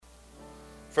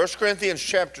1 Corinthians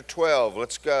chapter 12,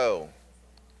 let's go.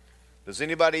 Does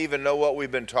anybody even know what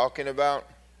we've been talking about?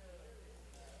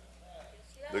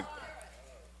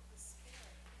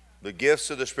 The gifts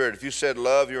of the Spirit. If you said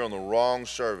love, you're on the wrong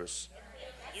service.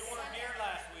 You weren't here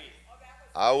last week.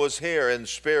 I was here in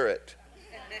spirit.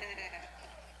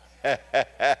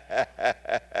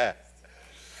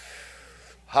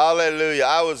 Hallelujah.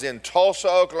 I was in Tulsa,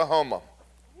 Oklahoma.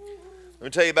 Let me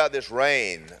tell you about this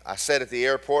rain. I sat at the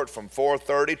airport from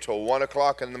 4:30 till 1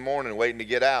 o'clock in the morning waiting to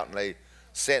get out, and they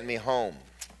sent me home.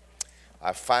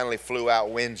 I finally flew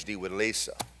out Wednesday with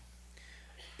Lisa.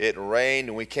 It rained,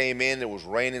 and we came in. It was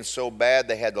raining so bad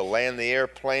they had to land the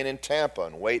airplane in Tampa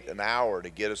and wait an hour to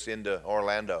get us into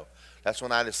Orlando. That's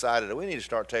when I decided that we need to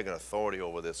start taking authority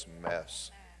over this mess.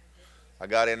 I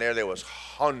got in there was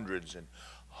hundreds and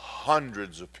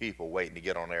hundreds of people waiting to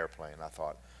get on an airplane. I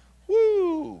thought,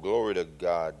 woo, glory to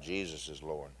God, Jesus is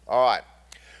Lord. All right,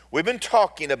 we've been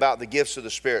talking about the gifts of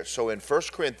the Spirit. So in 1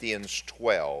 Corinthians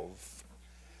 12,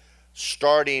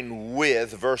 starting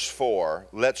with verse 4,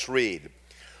 let's read.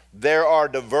 There are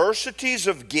diversities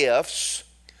of gifts,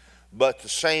 but the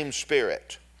same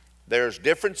Spirit. There's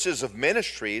differences of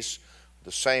ministries,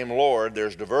 the same Lord.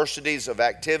 There's diversities of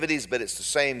activities, but it's the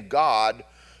same God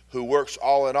who works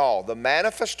all in all. The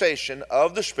manifestation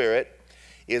of the Spirit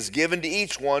is given to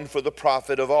each one for the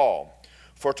profit of all.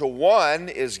 For to one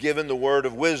is given the word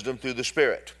of wisdom through the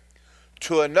Spirit,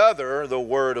 to another the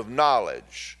word of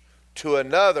knowledge, to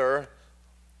another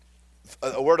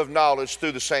a word of knowledge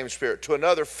through the same Spirit, to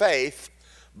another faith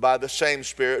by the same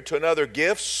Spirit, to another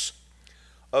gifts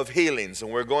of healings.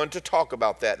 And we're going to talk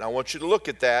about that. And I want you to look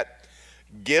at that.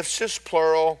 Gifts is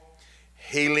plural,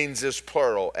 healings is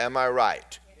plural. Am I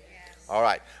right? Yes. All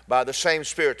right. By the same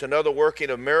Spirit, to another working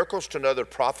of miracles, to another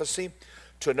prophecy,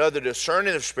 to another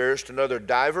discerning of spirits, to another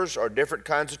divers or different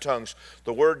kinds of tongues.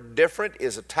 The word different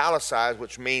is italicized,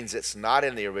 which means it's not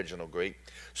in the original Greek.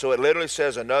 So it literally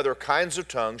says another kinds of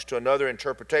tongues, to another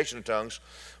interpretation of tongues.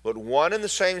 But one and the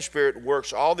same Spirit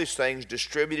works all these things,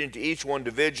 distributing to each one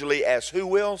individually as who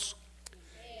wills?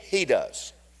 He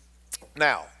does.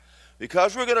 Now,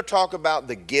 because we're going to talk about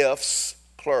the gifts,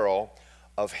 plural,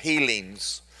 of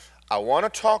healings, I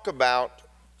want to talk about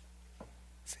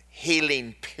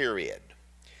healing, period.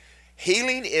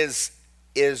 Healing is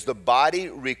the body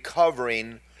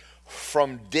recovering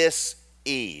from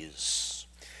dis-ease.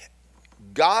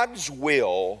 God's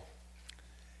will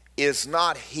is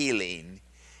not healing,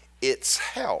 it's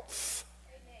health.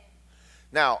 Amen.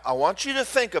 Now, I want you to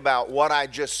think about what I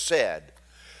just said,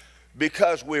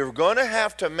 because we're going to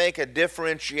have to make a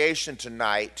differentiation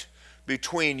tonight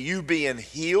between you being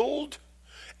healed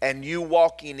and you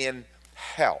walking in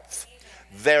health.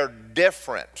 Amen. They're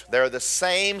different. They're the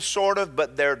same sort of,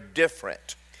 but they're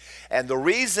different. And the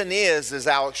reason is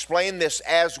I'll explain this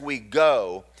as we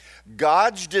go.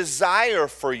 God's desire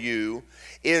for you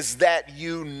is that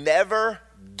you never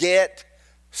get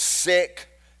sick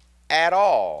at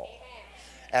all.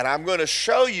 And I'm going to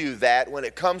show you that when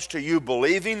it comes to you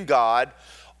believing God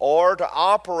or to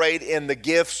operate in the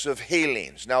gifts of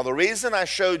healings. Now, the reason I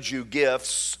showed you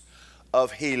gifts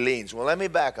of healings, well, let me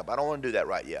back up. I don't want to do that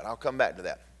right yet. I'll come back to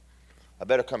that. I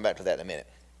better come back to that in a minute.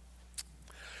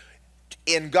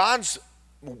 In God's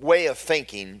way of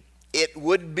thinking, it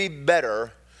would be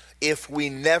better if we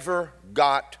never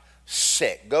got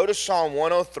sick. Go to Psalm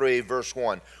 103, verse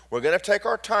 1. We're going to take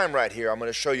our time right here. I'm going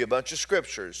to show you a bunch of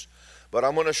scriptures, but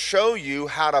I'm going to show you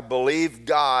how to believe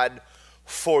God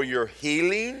for your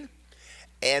healing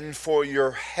and for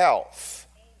your health.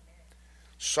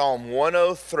 Psalm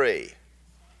 103.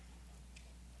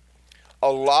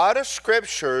 A lot of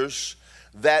scriptures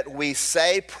that we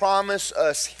say promise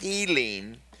us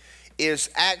healing is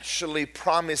actually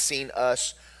promising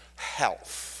us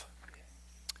health.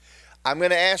 I'm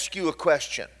going to ask you a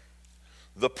question.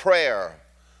 The prayer,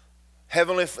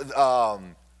 Heavenly,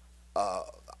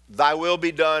 thy will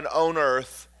be done on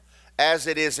earth as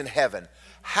it is in heaven.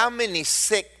 How many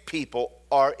sick people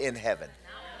are in heaven?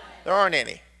 There aren't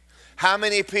any. How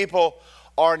many people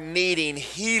are needing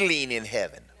healing in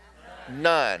heaven?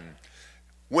 None.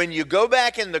 When you go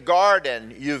back in the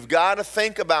garden, you've got to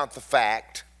think about the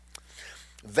fact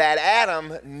that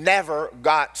Adam never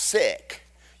got sick.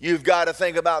 You've got to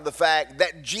think about the fact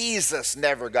that Jesus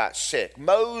never got sick.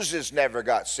 Moses never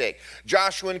got sick.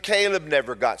 Joshua and Caleb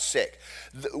never got sick.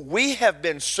 We have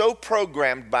been so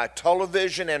programmed by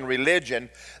television and religion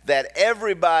that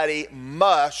everybody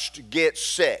must get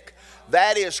sick.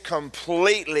 That is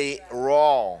completely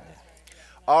wrong.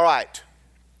 All right.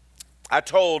 I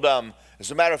told, as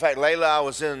a matter of fact, Layla, I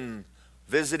was in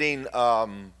visiting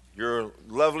your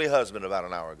lovely husband about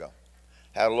an hour ago.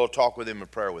 Had a little talk with him and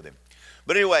prayer with him.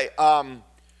 But anyway,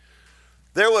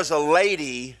 there was a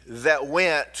lady that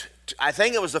went, I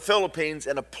think it was the Philippines,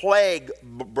 and a plague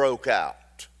broke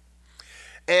out.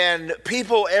 And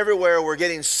people everywhere were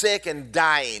getting sick and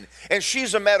dying. And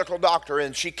she's a medical doctor,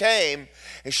 and she came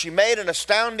and she made an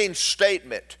astounding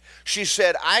statement. She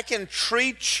said, I can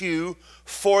treat you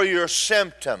for your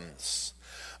symptoms,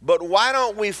 but why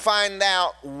don't we find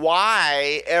out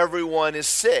why everyone is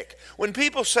sick? When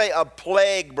people say a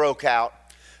plague broke out,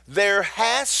 there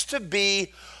has to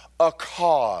be a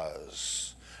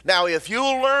cause. Now, if you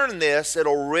learn this,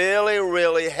 it'll really,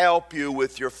 really help you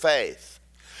with your faith.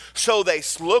 So they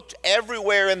looked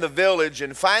everywhere in the village,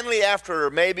 and finally, after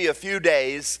maybe a few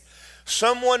days,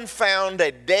 someone found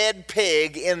a dead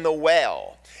pig in the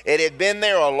well. It had been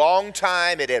there a long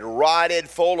time. It had rotted,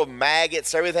 full of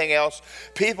maggots, everything else.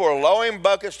 People were lowering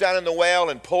buckets down in the well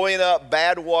and pulling up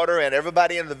bad water, and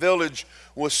everybody in the village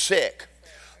was sick.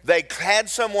 They had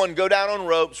someone go down on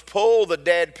ropes, pull the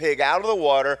dead pig out of the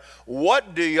water.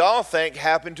 What do y'all think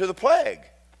happened to the plague?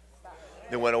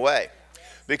 It went away.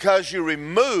 Because you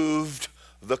removed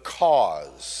the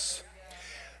cause.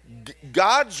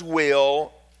 God's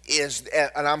will is,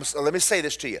 and let me say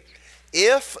this to you.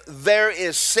 If there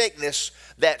is sickness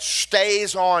that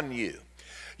stays on you,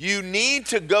 you need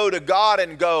to go to God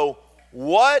and go,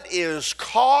 what is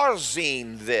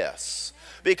causing this?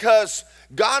 Because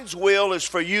God's will is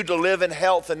for you to live in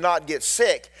health and not get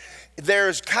sick.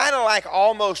 There's kind of like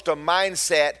almost a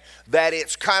mindset that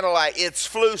it's kind of like it's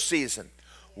flu season.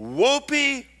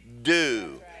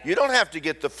 Whoopee-doo. You don't have to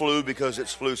get the flu because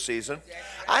it's flu season.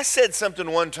 I said something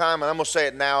one time, and I'm going to say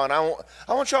it now, and I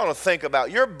want y'all to think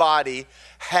about your body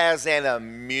has an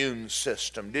immune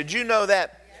system. Did you know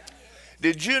that?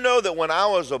 Did you know that when I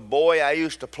was a boy, I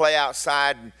used to play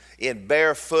outside in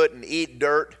barefoot and eat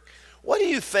dirt? What do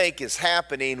you think is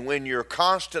happening when you're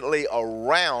constantly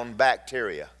around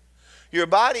bacteria? Your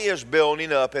body is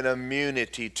building up an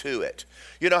immunity to it.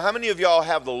 You know, how many of y'all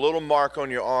have the little mark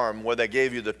on your arm where they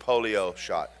gave you the polio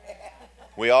shot?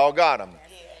 We all got them.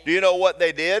 Do you know what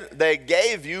they did? They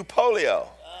gave you polio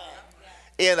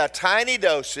in a tiny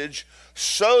dosage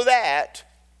so that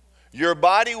your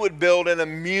body would build an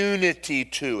immunity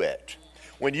to it.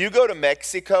 When you go to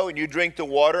Mexico and you drink the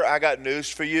water, I got news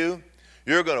for you.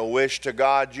 You're going to wish to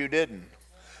God you didn't.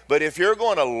 But if you're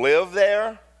going to live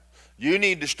there, you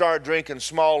need to start drinking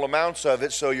small amounts of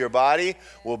it so your body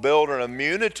will build an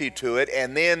immunity to it,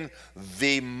 and then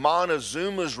the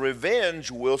Montezuma's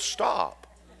revenge will stop.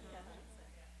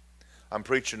 I'm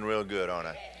preaching real good, aren't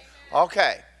I?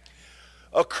 Okay.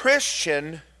 A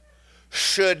Christian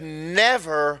should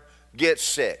never get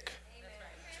sick.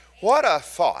 What a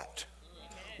thought.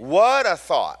 What a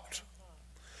thought.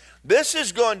 This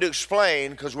is going to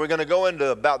explain, because we're going to go into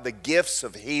about the gifts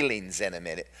of healings in a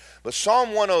minute. But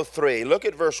Psalm 103, look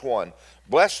at verse 1.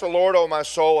 Bless the Lord, O my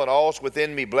soul, and all's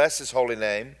within me. Bless his holy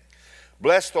name.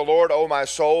 Bless the Lord, O my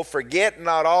soul. Forget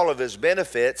not all of his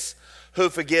benefits, who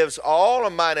forgives all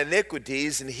of mine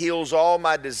iniquities and heals all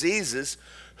my diseases,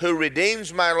 who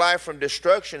redeems my life from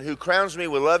destruction, who crowns me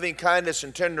with loving kindness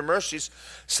and tender mercies,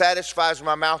 satisfies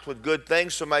my mouth with good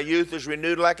things, so my youth is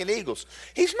renewed like an eagle's.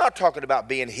 He's not talking about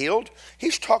being healed.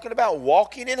 He's talking about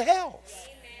walking in health.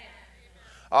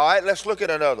 All right, let's look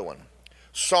at another one.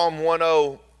 Psalm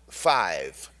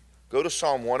 105. Go to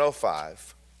Psalm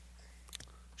 105.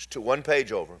 It's one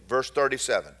page over, verse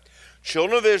 37.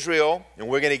 Children of Israel, and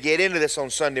we're going to get into this on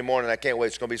Sunday morning. I can't wait.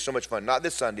 It's going to be so much fun. Not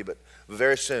this Sunday, but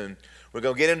very soon. We're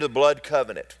going to get into the blood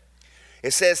covenant.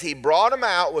 It says, he brought them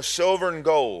out with silver and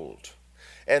gold,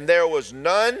 and there was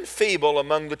none feeble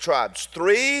among the tribes.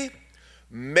 3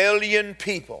 million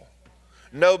people.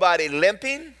 Nobody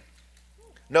limping.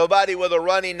 Nobody with a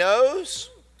runny nose.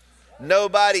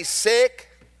 Nobody sick.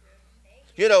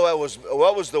 You know,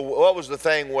 what was the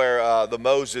thing where the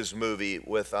Moses movie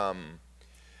with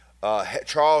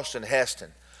Charleston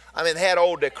Heston? I mean, they had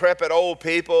old decrepit old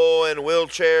people in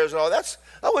wheelchairs and all.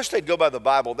 I wish they'd go by the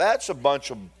Bible. That's a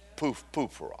bunch of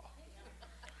poof-hurrah.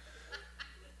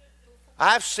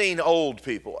 I've seen old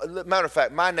people. Matter of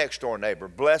fact, my next door neighbor,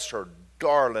 bless her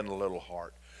darling little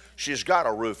heart, she's got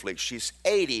a roof leak. She's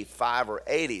 85 or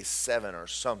 87 or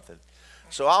something.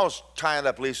 So I was tying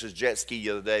up Lisa's jet ski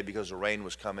the other day because the rain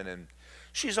was coming, and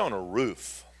she's on a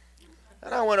roof.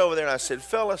 And I went over there and I said,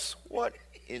 Phyllis, what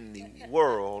in the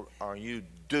world are you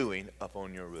doing up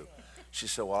on your roof? She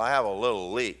said, well, I have a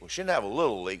little leak. Well, she didn't have a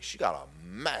little leak. She got a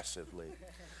massive leak.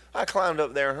 I climbed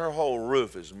up there, and her whole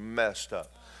roof is messed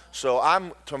up. So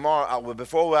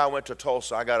before I went to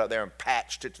Tulsa, I got up there and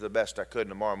patched it to the best I could.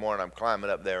 And tomorrow morning, I'm climbing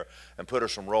up there and put her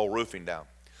some roll roofing down.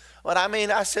 But I mean,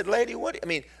 I said, lady,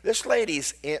 this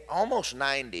lady's almost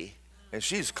 90, and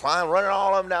she's running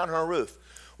all up and down her roof.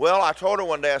 Well, I told her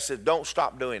one day, I said, don't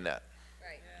stop doing that.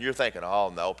 Right. You're thinking,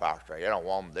 oh, no, Pastor, you don't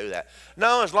want them to do that.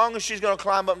 No, as long as she's going to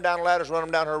climb up and down ladders, run them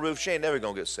down her roof, she ain't never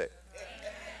going to get sick.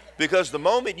 Because the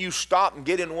moment you stop and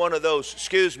get in one of those,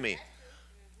 excuse me,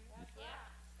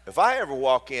 if I ever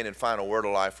walk in and find a Word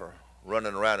of Lifer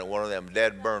running around in one of them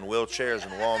dead burn wheelchairs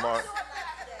in Walmart,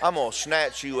 I'm going to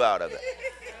snatch you out of it.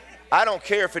 I don't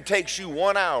care if it takes you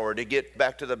 1 hour to get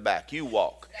back to the back. You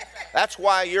walk. That's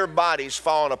why your body's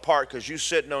falling apart, because you're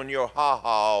sitting on your ha-ha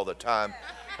all the time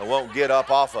and won't get up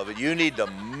off of it. You need to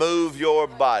move your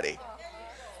body.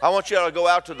 I want you to go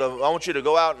out and on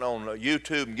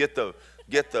YouTube and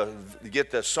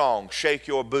get the song "Shake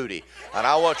Your Booty," and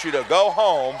I want you to go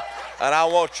home and I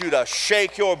want you to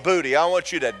shake your booty. I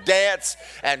want you to dance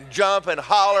and jump and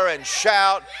holler and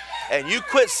shout, and you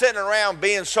quit sitting around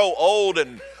being so old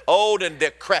and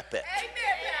decrepit.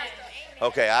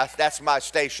 Okay, that's my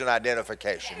station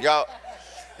identification. Y'all,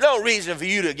 no reason for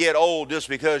you to get old just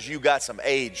because you got some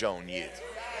age on you.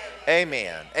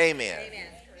 Amen. Amen.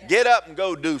 Get up and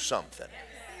go do something.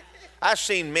 I've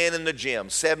seen men in the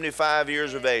gym, 75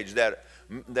 years of age,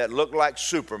 that look like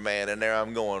Superman, and there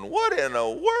I'm going, what in the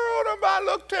world am I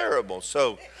look terrible?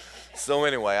 So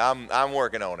anyway, I'm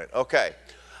working on it. Okay.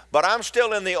 But I'm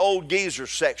still in the old geezer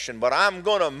section, but I'm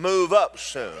going to move up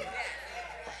soon.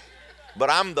 But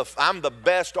I'm the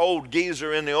best old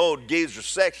geezer in the old geezer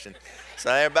section, so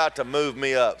they're about to move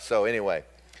me up. So anyway,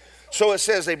 so it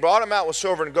says they brought him out with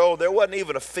silver and gold. There wasn't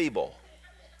even a feeble.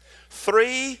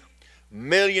 3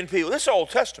 million people. This is Old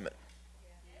Testament.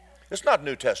 It's not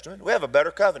New Testament. We have a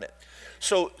better covenant.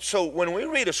 So when we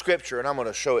read a scripture, and I'm going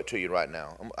to show it to you right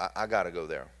now. I got to go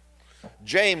there.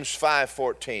 James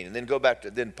 5:14, and then go back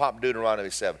to, then pop Deuteronomy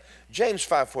 7. James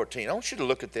 5:14. I want you to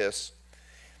look at this.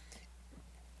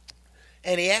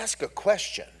 And he asked a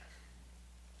question.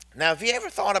 Now, have you ever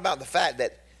thought about the fact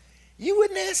that you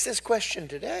wouldn't ask this question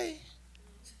today?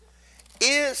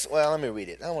 Well, let me read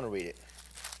it. I want to read it.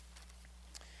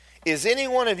 Is any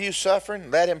one of you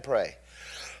suffering? Let him pray.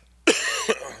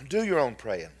 Do your own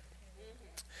praying.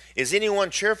 Is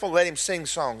anyone cheerful? Let him sing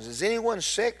songs. Is anyone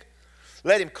sick?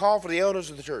 Let him call for the elders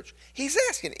of the church. He's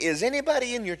asking, is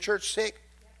anybody in your church sick?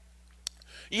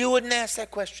 You wouldn't ask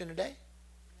that question today.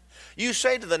 You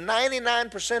say to the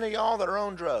 99% of y'all that are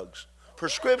on drugs,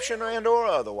 prescription and or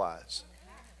otherwise.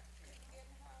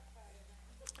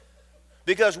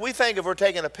 Because we think if we're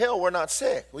taking a pill, we're not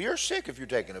sick. Well, you're sick if you're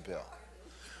taking a pill.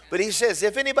 But he says,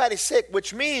 if anybody's sick,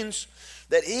 which means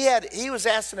that he was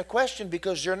asking a question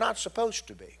because you're not supposed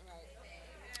to be.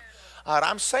 All right,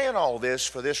 I'm saying all this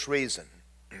for this reason.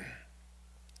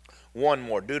 One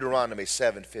more, Deuteronomy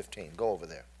 7:15. Go over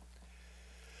there.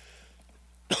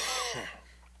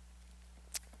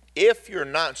 If you're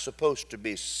not supposed to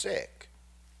be sick,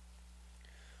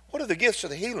 what are the gifts of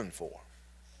the healing for?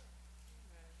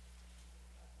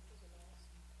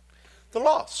 The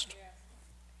lost.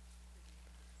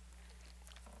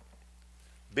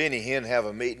 Benny Hinn have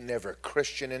a meeting, every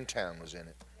Christian in town was in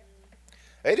it.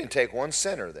 They didn't take one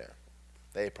sinner there.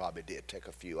 They probably did take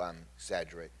a few, I'm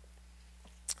exaggerating.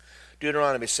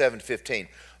 Deuteronomy 7:15.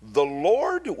 The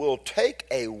Lord will take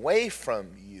away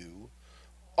from you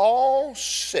all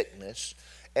sickness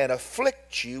and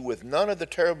afflict you with none of the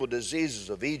terrible diseases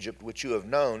of Egypt which you have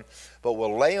known, but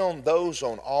will lay on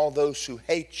all those who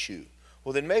hate you.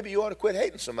 Well, then maybe you ought to quit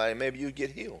hating somebody. Maybe you'd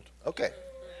get healed. Okay.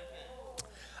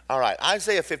 All right,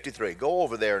 Isaiah 53. Go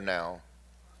over there now.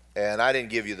 And I didn't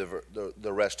give you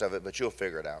the rest of it, but you'll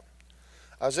figure it out.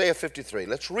 Isaiah 53.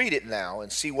 Let's read it now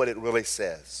and see what it really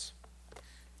says.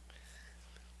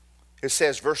 It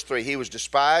says, verse 3, he was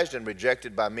despised and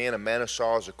rejected by men, a man of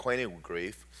sorrows, acquainted with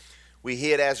grief. We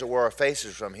hid, as it were, our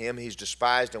faces from him. He's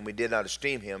despised, and we did not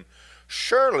esteem him.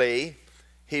 Surely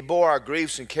he bore our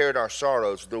griefs and carried our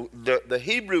sorrows. The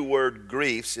Hebrew word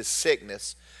griefs is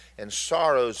sickness, and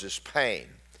sorrows is pain.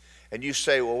 And you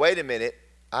say, well, wait a minute.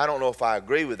 I don't know if I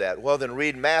agree with that. Well, then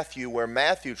read Matthew, where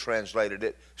Matthew translated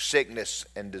it, sickness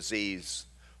and disease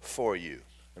for you.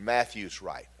 And Matthew's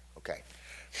right. Okay.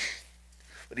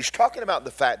 But he's talking about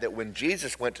the fact that when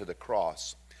Jesus went to the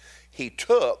cross, he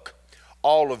took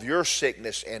all of your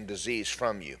sickness and disease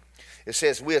from you. It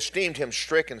says, we esteemed him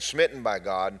stricken, smitten by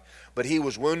God, but he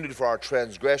was wounded for our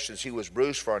transgressions. He was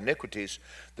bruised for our iniquities.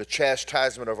 The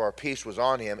chastisement of our peace was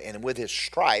on him, and with his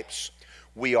stripes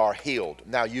we are healed.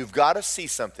 Now, you've got to see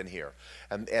something here.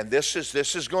 And this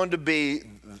is going to be,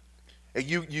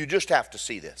 you just have to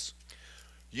see this.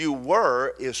 You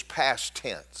were is past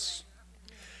tense.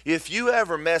 If you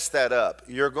ever mess that up,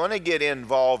 you're going to get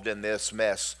involved in this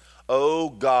mess "Oh,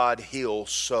 God, heal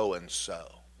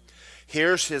so-and-so."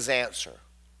 Here's his answer: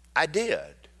 "I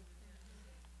did."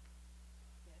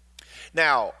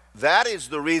 Now, that is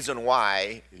the reason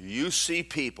why you see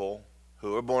people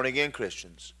who are born-again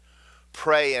Christians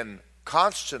praying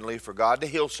constantly for God to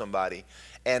heal somebody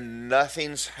and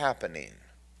nothing's happening.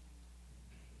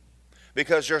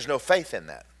 Because there's no faith in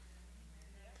that.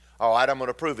 All right, I'm going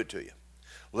to prove it to you.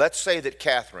 Let's say that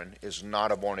Catherine is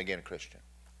not a born-again Christian.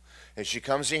 And she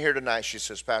comes in here tonight, she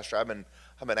says, "Pastor, I've been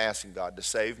asking God to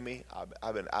save me.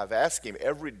 I've asked him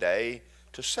every day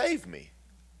to save me."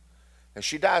 And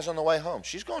she dies on the way home.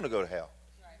 She's going to go to hell.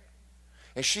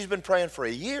 And she's been praying for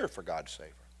a year for God to save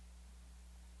her.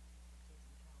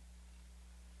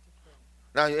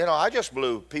 Now, I just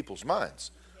blew people's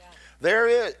minds.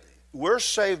 We're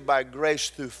saved by grace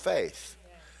through faith.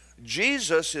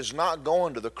 Jesus is not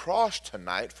going to the cross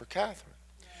tonight for Catherine.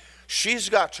 She's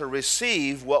got to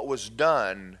receive what was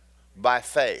done by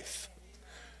faith.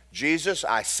 "Jesus,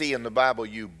 I see in the Bible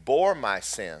you bore my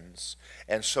sins,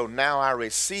 and so now I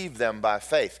receive them by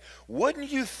faith." Wouldn't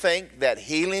you think that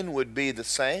healing would be the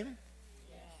same?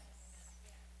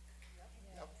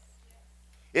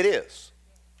 It is.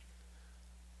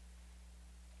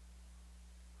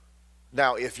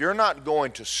 Now, if you're not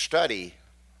going to study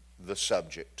the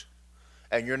subject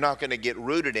and you're not going to get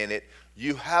rooted in it,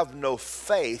 you have no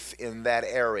faith in that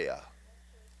area,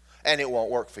 and it won't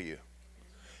work for you.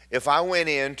 If I went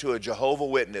into a Jehovah's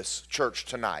Witness church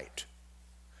tonight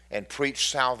and preached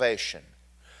salvation,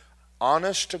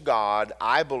 honest to God,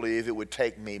 I believe it would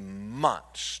take me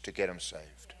months to get them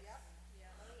saved.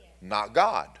 Not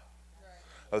God.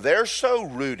 They're so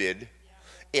rooted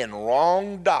in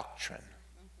wrong doctrine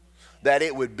that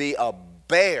it would be a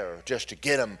bear just to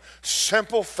get them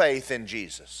simple faith in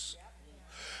Jesus.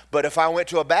 But if I went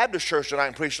to a Baptist church tonight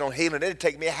and preached on healing, it'd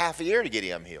take me a half a year to get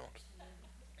him healed.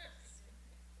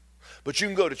 But you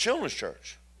can go to children's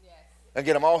church and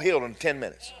get them all healed in 10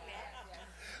 minutes.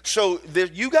 So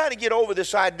you got to get over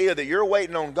this idea that you're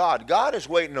waiting on God. God is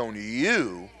waiting on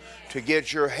you to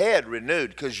get your head renewed.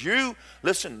 Because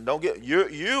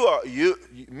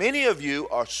many of you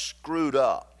are screwed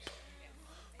up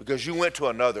because you went to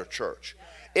another church.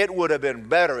 It would have been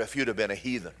better if you'd have been a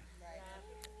heathen.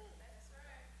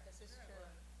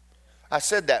 I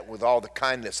said that with all the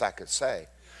kindness I could say.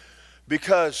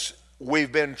 Because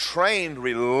we've been trained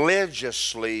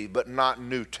religiously, but not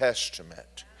New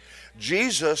Testament.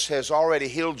 Jesus has already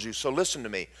healed you. So listen to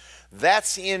me.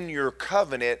 That's in your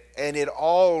covenant, and it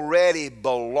already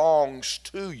belongs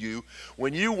to you.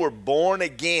 When you were born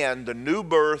again, the new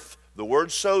birth, the word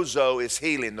sozo is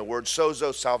healing. The word sozo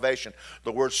is salvation.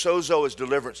 The word sozo is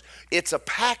deliverance. It's a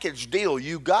package deal.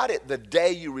 You got it the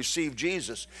day you received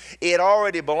Jesus. It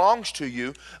already belongs to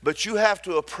you, but you have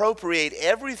to appropriate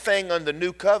everything on the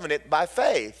new covenant by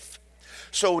faith.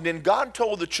 So then God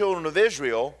told the children of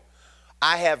Israel,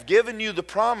 "I have given you the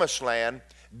promised land."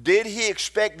 Did he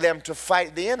expect them to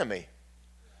fight the enemy?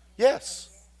 Yes.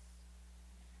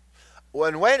 Well,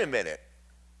 and wait a minute.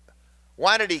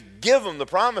 Why did he give them the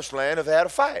promised land if they had a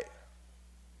fight?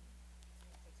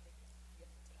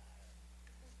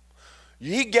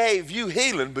 He gave you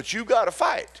healing, but you got to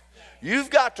fight. You've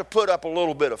got to put up a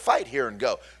little bit of fight here and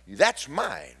go, "That's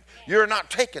mine. You're not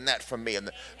taking that from me."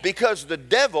 Because the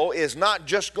devil is not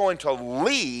just going to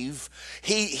leave.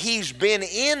 He's been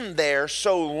in there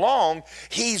so long,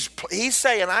 he's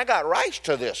saying, "I got rights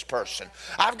to this person.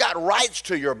 I've got rights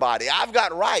to your body. I've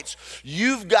got rights."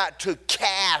 You've got to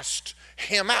cast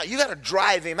him out. You got to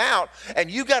drive him out, and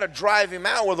you got to drive him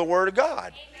out with the word of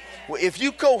God. If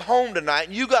you go home tonight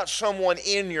and you got someone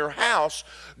in your house,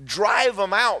 drive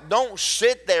them out. Don't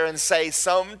sit there and say,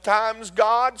 "Sometimes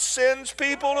God sends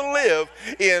people to live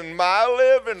in my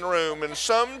living room, and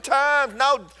sometimes,"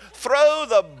 no, throw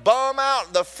the bum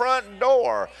out the front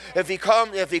door. If he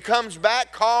comes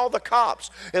back, call the cops.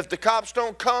 If the cops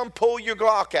don't come, pull your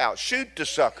Glock out. Shoot the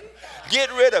sucker.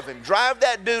 Get rid of him. Drive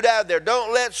that dude out of there.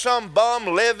 Don't let some bum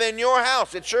live in your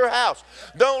house. It's your house.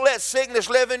 Don't let sickness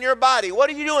live in your body. What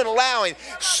are you doing allowing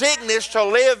sickness to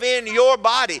live in your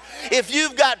body? If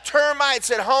you've got termites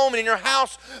at home and in your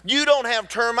house, you don't have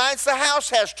termites. The house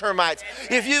has termites.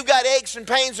 If you've got aches and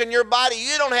pains in your body,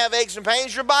 you don't have aches and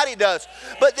pains. Your body does.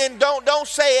 But then don't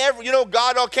say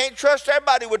God can't trust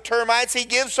everybody with termites. He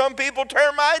gives some people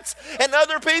termites, and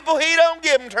other people he don't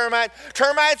give them termites.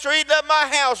 Termites are eating up my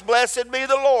house. Blessed be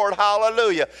the Lord.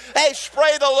 Hallelujah. Hey,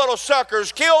 spray the little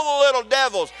suckers. Kill the little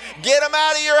devils. Get them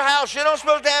out of your house. You're not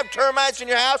supposed to have termites in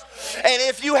your house. And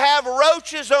if you have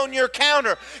roaches on your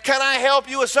counter, can I help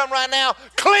you with something right now?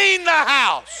 Clean the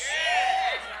house.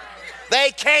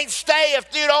 They can't stay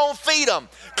if you don't feed them.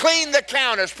 Clean the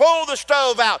counters, pull the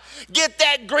stove out, get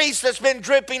that grease that's been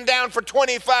dripping down for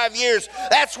 25 years.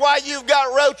 That's why you've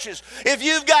got roaches. If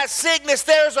you've got sickness,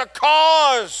 there's a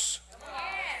cause.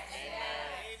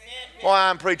 Well,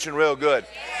 I'm preaching real good.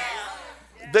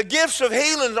 The gifts of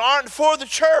healing aren't for the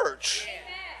church.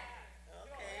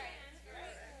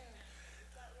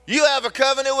 You have a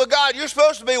covenant with God. You're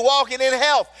supposed to be walking in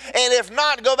health. And if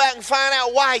not, go back and find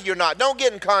out why you're not. Don't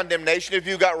get in condemnation if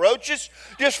you got roaches.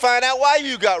 Just find out why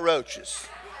you got roaches.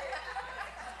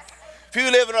 If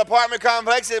you live in an apartment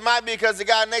complex, it might be because the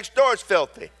guy next door is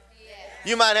filthy.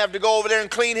 You might have to go over there and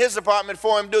clean his apartment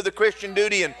for him, do the Christian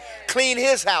duty, and clean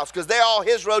his house because all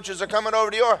his roaches are coming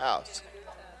over to your house.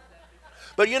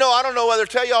 But you know, I don't know whether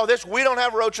to tell you all this. We don't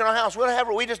have a roach in our house.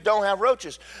 We just don't have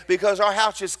roaches because our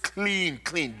house is clean,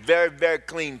 very, very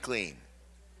clean.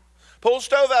 Pull the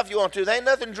stove out if you want to. There ain't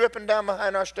nothing dripping down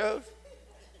behind our stove.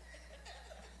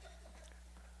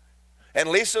 And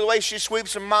Lisa, the way she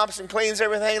sweeps and mops and cleans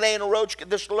everything, there ain't a roach.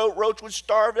 This roach would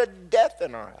starve to death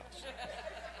in our house.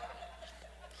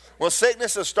 Well,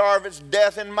 sickness will starve its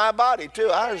death in my body too.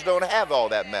 I just don't have all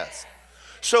that mess.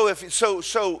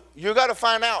 So you got to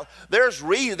find out there's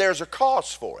a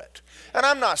cause for it. And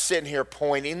I'm not sitting here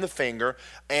pointing the finger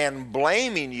and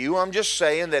blaming you. I'm just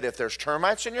saying that if there's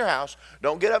termites in your house,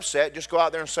 don't get upset. Just go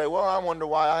out there and say, well, I wonder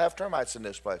why I have termites in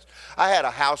this place. I had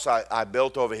a house I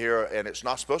built over here, and it's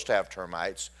not supposed to have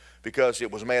termites because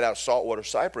it was made out of saltwater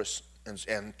cypress,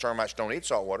 and termites don't eat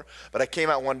saltwater. But I came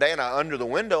out one day, and under the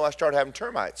window, I started having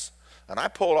termites. And I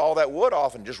pulled all that wood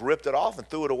off and just ripped it off and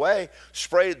threw it away,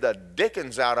 sprayed the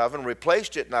dickens out of it and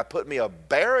replaced it, and I put me a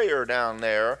barrier down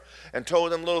there and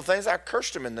told them little things. I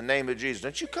cursed them in the name of Jesus.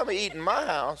 Don't you come and eat in my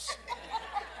house.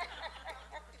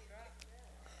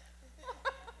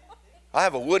 I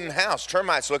have a wooden house.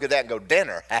 Termites look at that and go,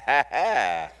 dinner.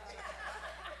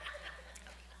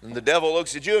 And the devil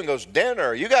looks at you and goes,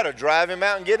 dinner. You got to drive him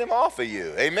out and get him off of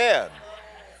you. Amen.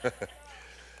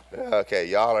 Okay,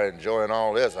 y'all are enjoying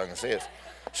all this. I can see it.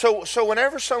 So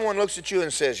whenever someone looks at you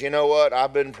and says, you know what,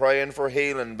 I've been praying for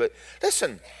healing, but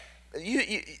listen,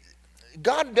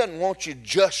 God doesn't want you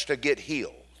just to get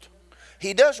healed.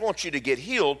 He does want you to get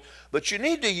healed, but you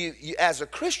need to, as a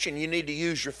Christian, you need to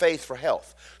use your faith for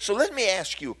health. So let me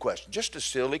ask you a question, just a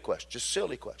silly question.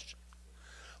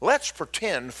 Let's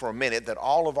pretend for a minute that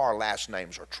all of our last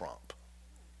names are Trump.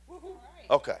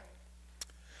 Okay.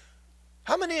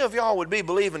 How many of y'all would be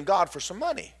believing God for some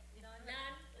money?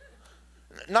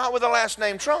 Not with the last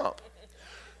name Trump.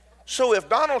 So if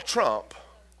Donald Trump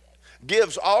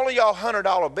gives all of y'all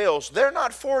 $100 bills, they're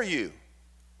not for you.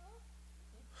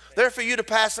 They're for you to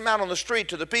pass them out on the street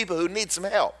to the people who need some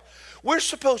help. We're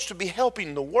supposed to be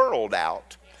helping the world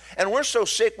out. And we're so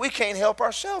sick we can't help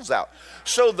ourselves out.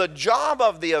 So the job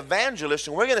of the evangelist,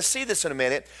 and we're going to see this in a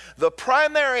minute, the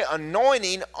primary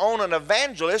anointing on an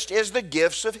evangelist is the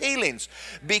gifts of healings.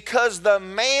 Because the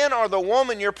man or the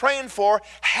woman you're praying for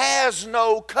has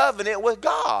no covenant with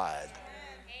God.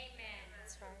 Amen.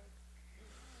 That's right.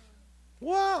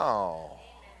 Wow.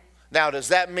 Now, does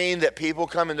that mean that people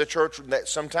come into church that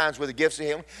sometimes with the gifts of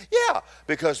healing? Yeah,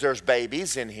 because there's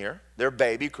babies in here. They're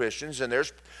baby Christians, and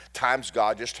there's times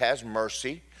God just has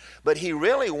mercy. But he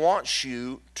really wants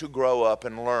you to grow up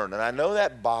and learn. And I know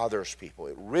that bothers people.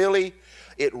 It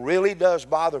really does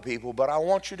bother people, but I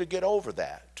want you to get over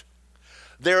that.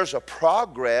 There's a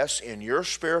progress in your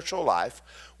spiritual life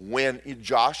when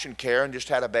Josh and Karen just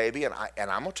had a baby, and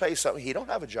I'm going to tell you something, he don't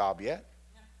have a job yet.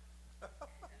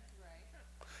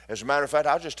 As a matter of fact,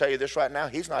 I'll just tell you this right now.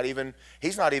 He's not even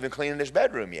cleaning his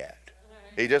bedroom yet.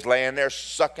 He's just laying there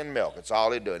sucking milk. That's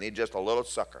all he's doing. He's just a little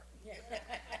sucker.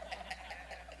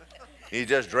 He's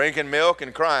just drinking milk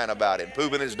and crying about it,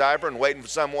 pooping his diaper and waiting for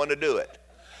someone to do it.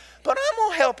 But I'm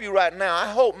going to help you right now. I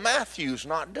hope Matthew's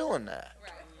not doing that.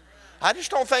 I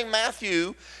just don't think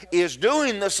Matthew is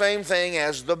doing the same thing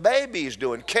as the baby's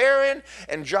doing. Karen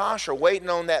and Josh are waiting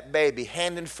on that baby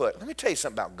hand and foot. Let me tell you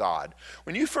something about God.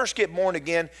 When you first get born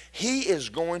again, he is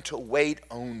going to wait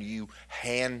on you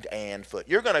hand and foot.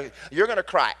 You're going to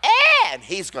cry, and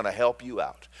he's going to help you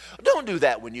out. Don't do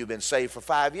that when you've been saved for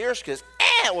 5 years, because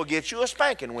will get you a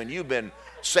spanking when you've been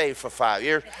saved for 5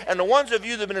 years. And the ones of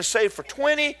you that have been saved for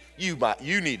 20,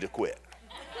 you need to quit.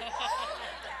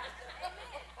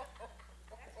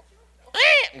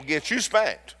 Will get you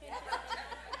spanked.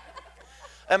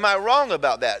 Am I wrong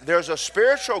about that? There's a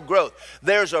spiritual growth.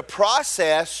 There's a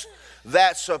process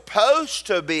that's supposed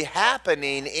to be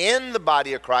happening in the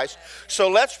body of Christ. So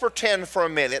let's pretend for a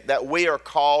minute that we are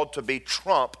called to be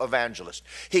Trump evangelists.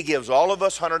 He gives all of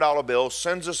us $100 bills,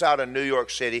 sends us out in New York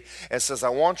City, and says, I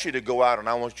want you to go out and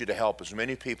I want you to help as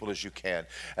many people as you can.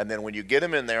 And then when you get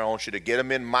them in there, I want you to get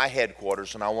them in my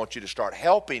headquarters, and I want you to start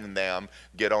helping them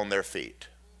get on their feet.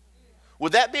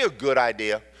 Would that be a good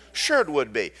idea? Sure it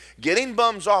would be. Getting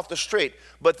bums off the street,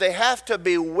 but they have to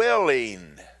be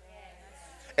willing.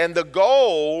 And the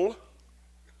goal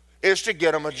is to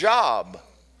get them a job,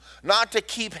 not to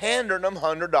keep handing them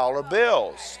 $100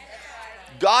 bills.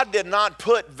 God did not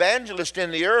put evangelists in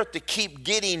the earth to keep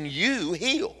getting you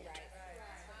healed.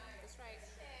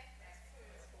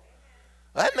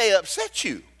 That may upset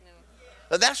you.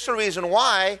 But that's the reason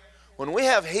why when we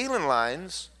have healing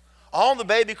lines, all the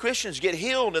baby Christians get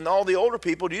healed and all the older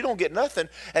people, you don't get nothing.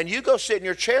 And you go sit in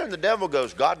your chair and the devil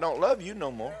goes, God don't love you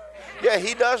no more. Yeah,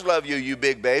 he does love you, you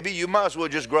big baby. You might as well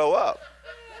just grow up.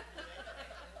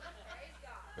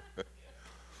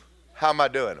 How am I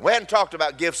doing? We hadn't talked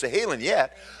about gifts of healing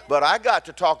yet, but I got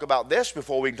to talk about this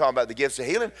before we can talk about the gifts of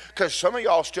healing, because some of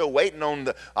y'all still waiting on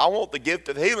I want the gift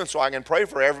of healing so I can pray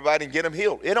for everybody and get them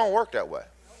healed. It don't work that way.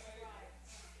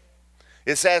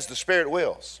 It says the Spirit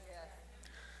wills.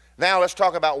 Now let's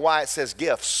talk about why it says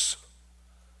gifts.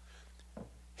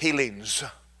 Healings.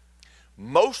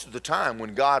 Most of the time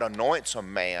when God anoints a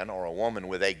man or a woman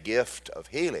with a gift of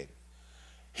healing,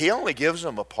 he only gives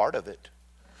them a part of it.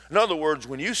 In other words,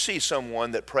 when you see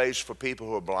someone that prays for people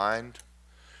who are blind,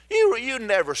 you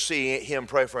never see him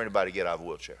pray for anybody to get out of a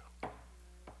wheelchair.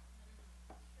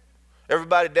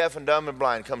 Everybody deaf and dumb and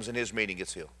blind comes in his meeting,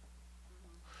 gets healed.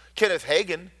 Kenneth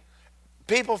Hagin,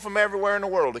 people from everywhere in the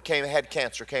world that had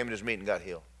cancer came in his meeting and got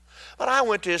healed. But I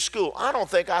went to his school. I don't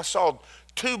think I saw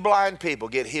 2 blind people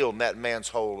get healed in that man's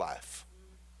whole life.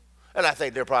 And I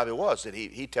think there probably was that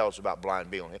he tells about blind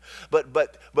being healed.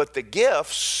 But the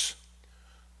gifts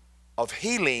of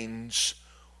healings,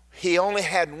 he only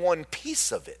had one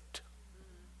piece of it.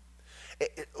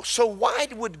 So why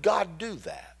would God do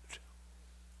that?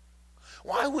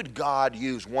 Why would God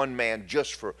use one man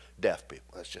just for deaf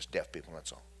people? That's just deaf people,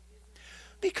 that's all.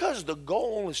 Because the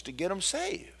goal is to get them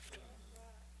saved.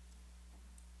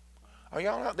 Are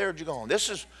y'all out there or did you go home?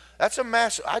 That's a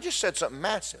massive, I just said something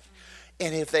massive.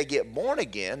 And if they get born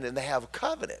again, then they have a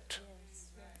covenant.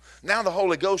 Now the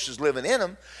Holy Ghost is living in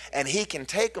them, and he can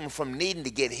take them from needing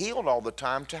to get healed all the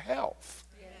time to health.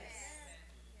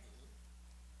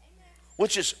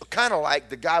 Which is kind of like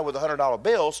the guy with the $100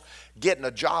 bills getting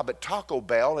a job at Taco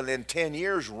Bell, and in 10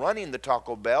 years running the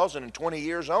Taco Bells, and in 20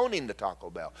 years owning the Taco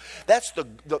Bell.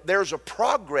 There's a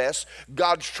progress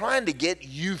God's trying to get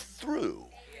you through.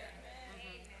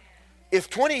 If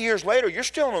 20 years later you're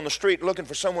still on the street looking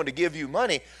for someone to give you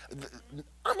money,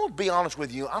 I'm going to be honest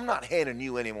with you, I'm not handing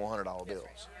you any more $100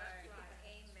 bills.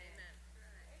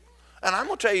 And I'm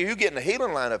going to tell you, you're getting a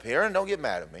healing line up here, and don't get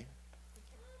mad at me.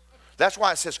 That's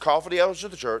why it says, call for the elders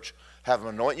of the church, have them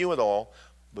anoint you with oil,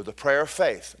 with the prayer of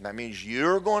faith. And that means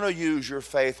you're going to use your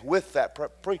faith with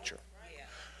that preacher.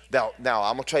 Now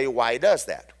I'm going to tell you why he does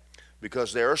that.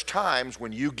 Because there's times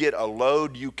when you get a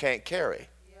load you can't carry.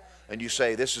 And you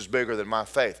say, this is bigger than my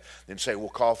faith. Then say, we'll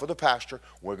call for the pastor.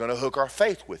 We're going to hook our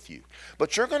faith with you.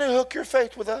 But you're going to hook your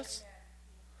faith with us.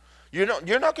 You're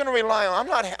not going to rely on,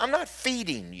 I'm not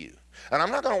feeding you. And I'm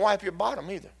not going to wipe your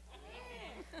bottom either.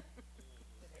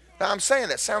 Now I'm saying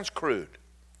that sounds crude.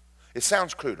 It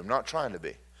sounds crude. I'm not trying to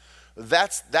be.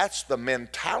 That's the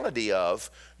mentality of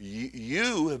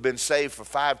you have been saved for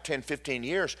 5, 10, 15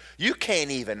 years. You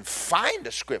can't even find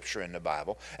a scripture in the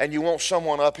Bible, and you want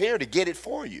someone up here to get it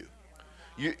for you.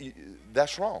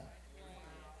 That's wrong.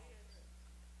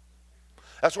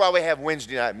 That's why we have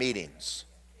Wednesday night meetings.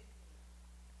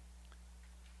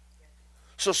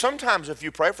 So sometimes if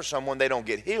you pray for someone, they don't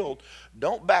get healed,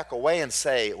 don't back away and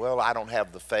say, well, I don't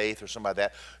have the faith or something like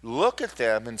that. Look at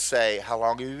them and say, how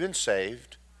long have you been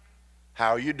saved?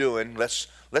 How are you doing? Let's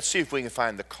see if we can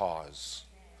find the cause.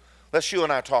 Let's you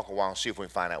and I talk a while and see if we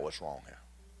can find out what's wrong here.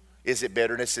 Is it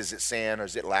bitterness? Is it sin? Or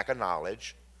is it lack of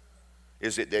knowledge?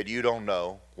 Is it that you don't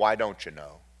know? Why don't you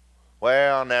know?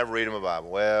 Well, I'll never read in my Bible.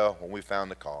 Well, when we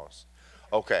found the cause.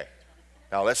 Okay.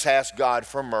 Now let's ask God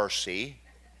for mercy.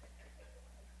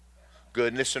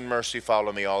 Goodness and mercy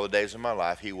follow me all the days of my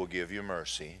life. He will give you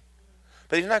mercy.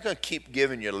 But he's not going to keep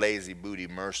giving you lazy booty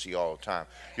mercy all the time.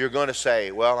 You're going to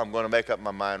say, well, I'm going to make up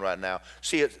my mind right now.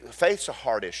 See, faith's a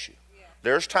hard issue.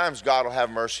 There's times God will have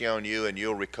mercy on you and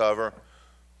you'll recover.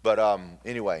 But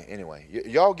anyway,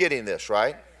 y'all getting this,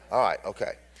 right? All right,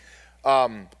 okay.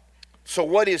 So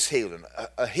what is healing?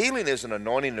 A healing is an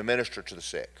anointing to minister to the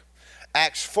sick.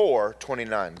 Acts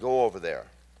 4:29. Go over there.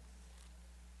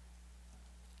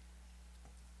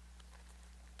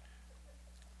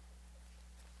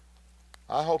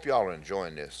 I hope y'all are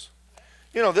enjoying this.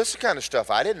 You know, this is the kind of stuff,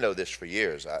 I didn't know this for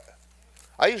years.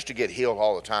 I used to get healed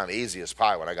all the time, easy as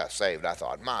pie when I got saved. I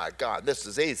thought, my God, this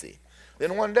is easy.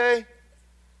 Then one day,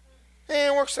 it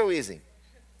didn't work so easy.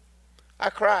 I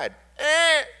cried.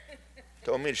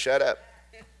 Told me to shut up.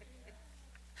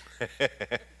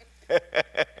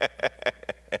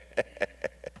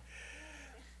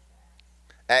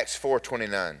 Acts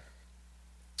 4:29.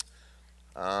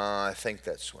 I think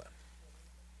that's what.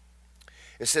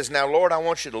 It says, now, Lord, I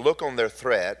want you to look on their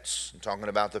threats, I'm talking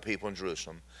about the people in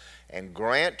Jerusalem, and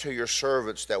grant to your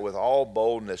servants that with all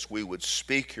boldness we would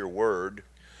speak your word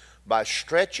by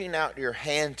stretching out your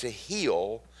hand to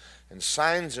heal, and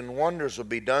signs and wonders will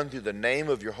be done through the name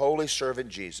of your holy servant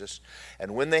Jesus.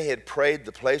 And when they had prayed,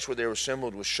 the place where they were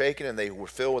assembled was shaken, and they were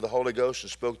filled with the Holy Ghost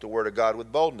and spoke the word of God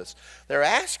with boldness. They're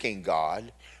asking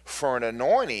God for an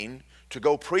anointing to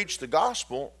go preach the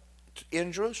gospel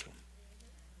in Jerusalem.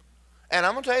 And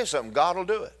I'm going to tell you something, God will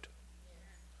do it.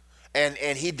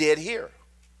 And he did here.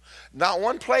 Not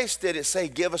one place did it say,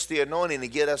 give us the anointing to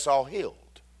get us all healed.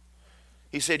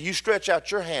 He said, you stretch out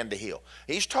your hand to heal.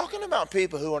 He's talking about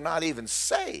people who are not even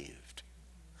saved.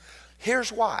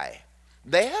 Here's why.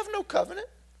 They have no covenant.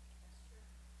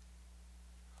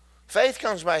 Faith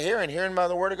comes by hearing, hearing by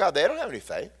the word of God. They don't have any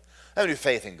faith. They don't have any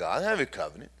faith in God. They don't have any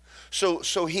covenant.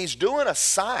 So he's doing a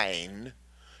sign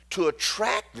to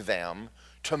attract them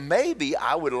to maybe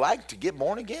I would like to get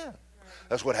born again.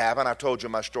 That's what happened. I've told you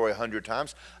my story 100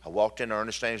 times. I walked in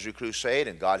Ernest Angley Crusade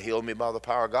and God healed me by the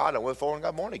power of God. I went forward and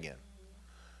got born again.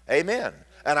 Amen.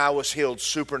 And I was healed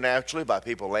supernaturally by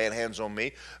people laying hands on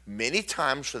me many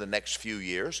times for the next few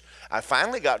years. I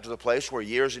finally got to the place where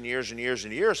years and years and years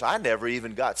and years, I never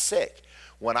even got sick.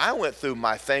 When I went through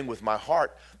my thing with my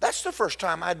heart, that's the first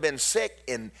time I'd been sick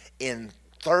in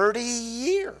 30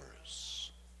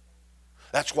 years.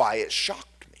 That's why it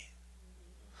shocked me.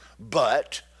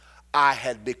 But I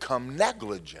had become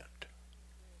negligent.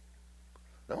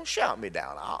 Don't shout me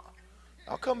down.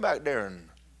 I'll come back there and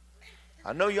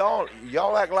I know y'all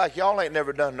act like y'all ain't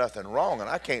never done nothing wrong, and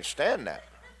I can't stand that.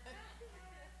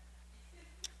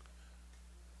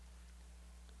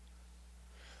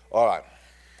 All right.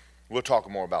 We'll talk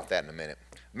more about that in a minute.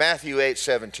 Matthew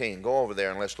 8:17. Go over there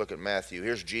and let's look at Matthew.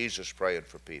 Here's Jesus praying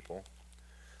for people.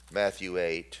 Matthew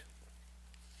 8.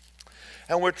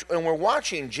 And we're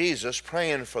watching Jesus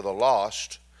praying for the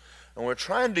lost, and we're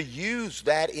trying to use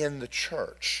that in the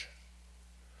church.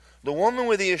 The woman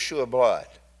with the issue of blood.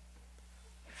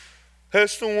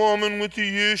 That's the woman with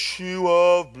the issue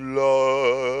of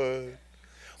blood.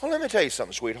 Well, let me tell you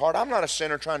something, sweetheart. I'm not a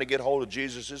sinner trying to get hold of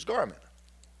Jesus' garment.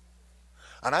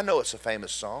 And I know it's a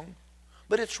famous song,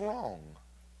 but it's wrong.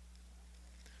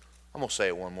 I'm going to say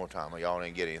it one more time. Y'all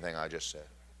didn't get anything I just said.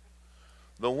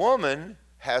 The woman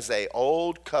has an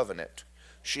old covenant.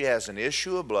 She has an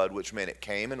issue of blood, which meant it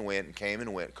came and went and came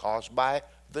and went, caused by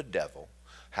the devil.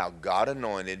 How God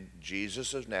anointed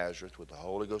Jesus of Nazareth with the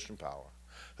Holy Ghost and power,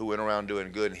 who went around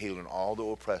doing good and healing all the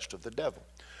oppressed of the devil.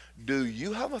 Do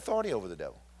you have authority over the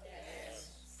devil? Yes.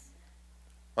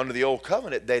 Under the old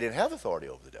covenant, they didn't have authority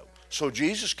over the devil. So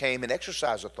Jesus came and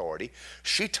exercised authority.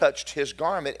 She touched his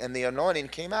garment and the anointing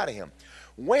came out of him.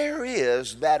 Where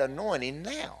is that anointing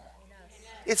now?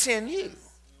 It's in you.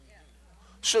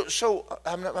 So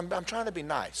I'm trying to be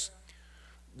nice.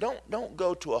 Don't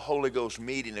go to a Holy Ghost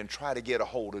meeting and try to get a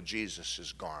hold of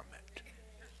Jesus' garment.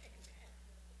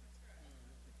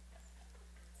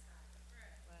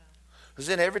 Because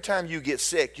then every time you get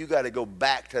sick, you got to go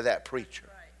back to that preacher.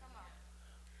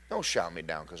 Don't shout me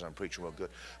down because I'm preaching real good.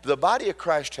 The body of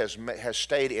Christ has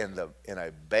stayed in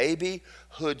a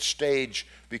babyhood stage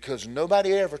because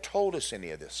nobody ever told us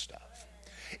any of this stuff.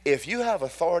 If you have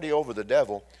authority over the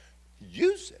devil,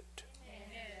 use it. Amen.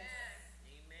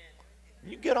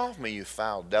 You get off me, you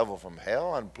foul devil from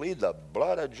hell, and plead the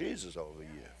blood of Jesus over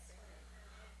you.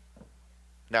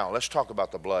 Now, let's talk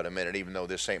about the blood a minute, even though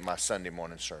this ain't my Sunday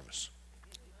morning service.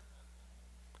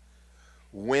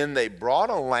 When they brought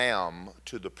a lamb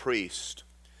to the priest,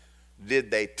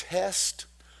 did they test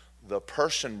the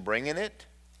person bringing it,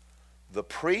 the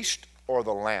priest, or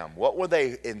the lamb? What were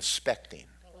they inspecting?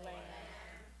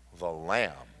 The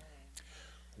lamb.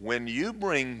 When you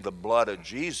bring the blood of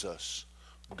Jesus,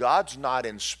 God's not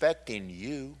inspecting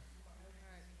you.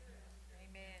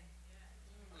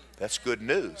 That's good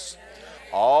news.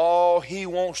 All he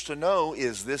wants to know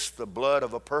is this the blood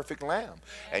of a perfect lamb.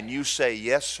 And you say,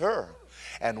 yes, sir.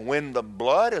 And when the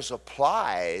blood is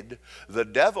applied, the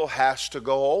devil has to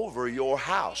go over your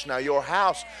house. Now your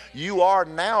house, you are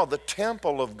now the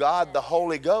temple of God, the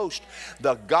Holy Ghost.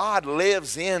 The God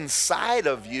lives inside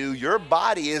of you. Your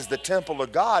body is the temple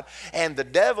of God, and the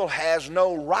devil has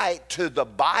no right to the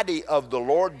body of the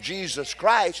Lord Jesus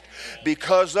Christ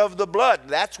because of the blood.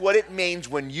 That's what it means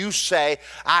when you say,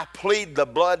 I plead the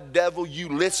blood, devil, you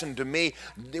listen to me.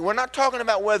 We're not talking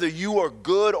about whether you are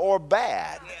good or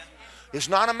bad. It's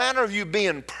not a matter of you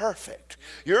being perfect.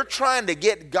 You're trying to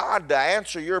get God to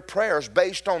answer your prayers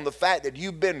based on the fact that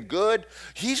you've been good.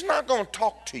 He's not going to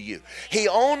talk to you. He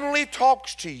only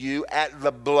talks to you at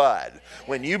the blood.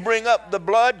 When you bring up the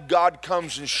blood, God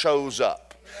comes and shows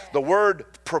up. The word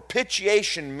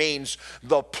propitiation means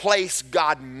the place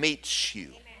God meets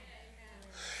you.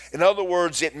 In other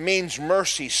words, it means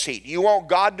mercy seat. You want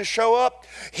God to show up?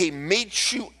 He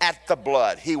meets you at the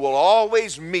blood. He will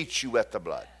always meet you at the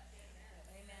blood.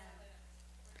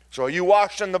 So are you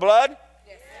washed in the blood?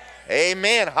 Yes.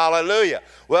 Amen. Hallelujah.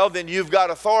 Well, then you've got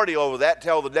authority over that.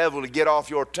 Tell the devil to get off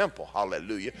your temple.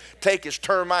 Hallelujah. Take his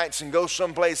termites and go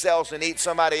someplace else and eat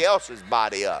somebody else's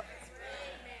body up.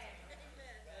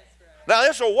 Now,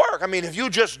 this will work. I mean, if you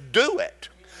just do it.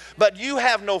 But you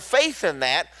have no faith in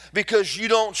that because you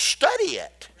don't study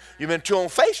it. You've been on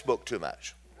Facebook too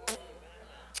much.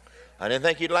 I didn't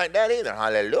think you'd like that either.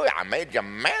 Hallelujah. I made you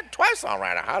mad twice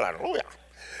already. Hallelujah.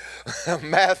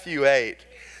 Matthew 8,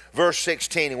 verse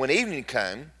 16. And when evening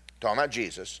came, talking about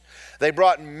Jesus, they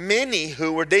brought many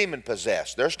who were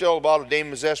demon-possessed. There's still a lot of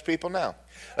demon-possessed people now.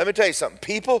 Let me tell you something.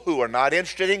 People who are not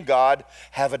interested in God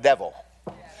have a devil.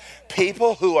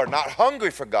 People who are not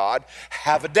hungry for God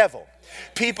have a devil.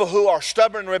 People who are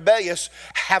stubborn and rebellious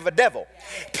have a devil.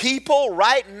 People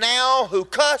right now who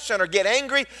cuss and or get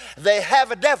angry, they have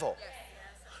a devil.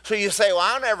 So you say, well,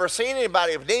 I've never seen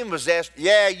anybody with demon possessed.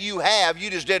 Yeah, you have. You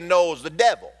just didn't know it was the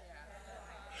devil.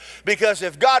 Because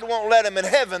if God won't let them in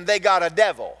heaven, they got a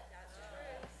devil.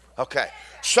 Okay,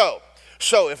 so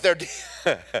if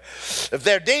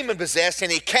they're demon possessed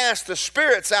and he cast the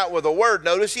spirits out with a word,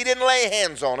 notice he didn't lay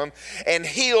hands on them, and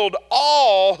healed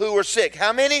all who were sick.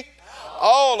 How many?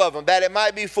 All of them, that it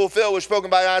might be fulfilled, was spoken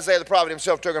by Isaiah the prophet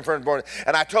himself, took him from the born.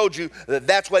 And I told you that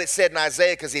that's what it said in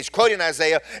Isaiah, because he's quoting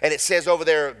Isaiah, and it says over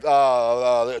there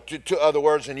two other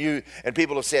words, and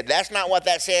people have said, that's not what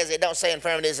that says. It don't say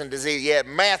infirmities and disease. Yeah,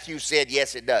 Matthew said,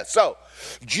 yes, it does. So,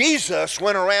 Jesus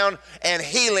went around and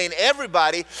healing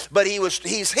everybody, but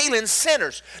he's healing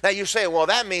sinners. Now you say, well,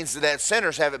 that means that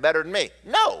sinners have it better than me.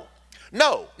 No.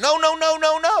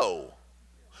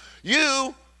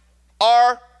 You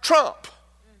are Trump.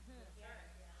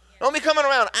 Don't be coming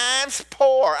around, I'm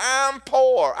poor.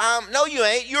 No, you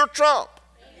ain't. You're Trump.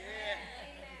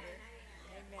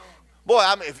 Boy,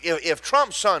 I mean, if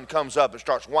Trump's son comes up and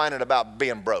starts whining about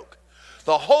being broke,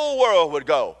 the whole world would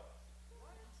go,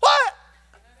 what?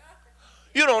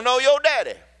 You don't know your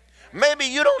daddy. Maybe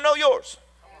you don't know yours.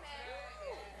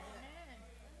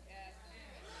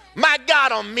 My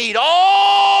God will meet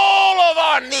all of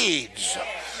our needs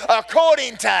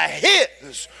according to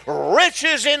his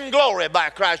riches in glory by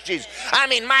Christ Jesus. I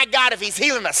mean, my God, if he's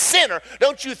healing a sinner,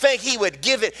 don't you think he would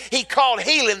give it? He called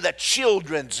healing the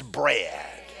children's bread.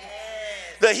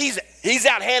 He's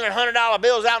out handing $100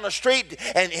 bills out in the street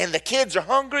and the kids are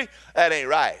hungry. That ain't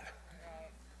right.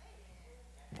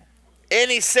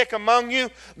 Any sick among you?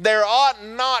 There ought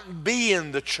not be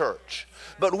in the church.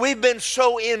 But we've been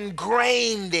so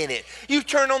ingrained in it. You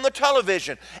turn on the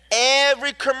television,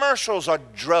 every commercial's a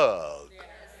drug.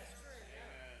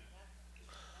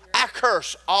 I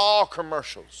curse all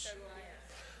commercials.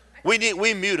 We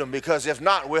mute them, because if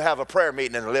not, we'll have a prayer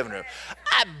meeting in the living room.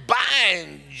 I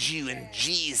bind you in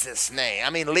Jesus' name. I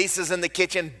mean, Lisa's in the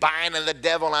kitchen binding the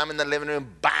devil. I'm in the living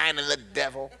room binding the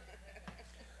devil.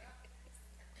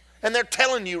 And they're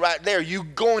telling you right there, you're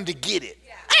going to get it.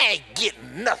 I ain't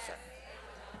getting nothing.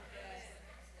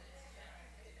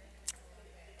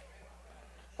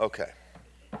 Okay.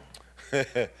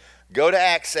 Go to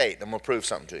Acts 8. I'm going to prove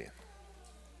something to you.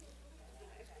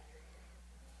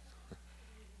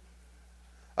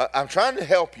 I'm trying to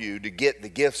help you to get the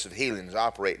gifts of healings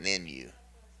operating in you.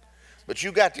 But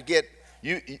you got to get,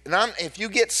 if you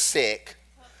get sick,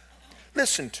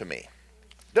 listen to me.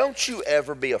 Don't you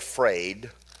ever be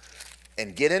afraid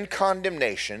and get in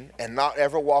condemnation and not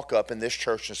ever walk up in this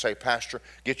church and say, Pastor,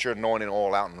 get your anointing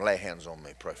oil out and lay hands on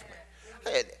me, pray for me.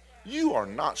 You are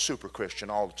not super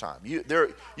Christian all the time. You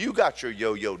got your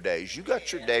yo-yo days. You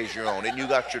got your days you're on it, and you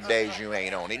got your days you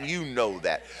ain't on it, and you know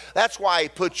that. That's why he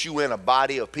puts you in a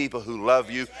body of people who love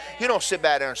you. You don't sit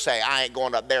back there and say, I ain't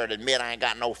going up there and admit I ain't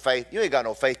got no faith. You ain't got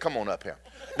no faith. Come on up here.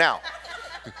 Now,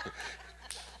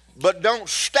 but don't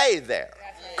stay there.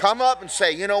 Come up and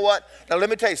say, you know what? Now let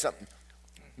me tell you something.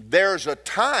 There's a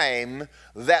time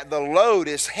that the load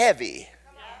is heavy.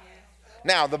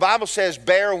 Now, the Bible says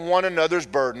bear one another's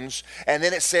burdens, and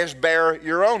then it says bear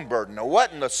your own burden. Now,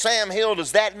 what in the Sam Hill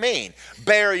does that mean?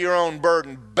 Bear your own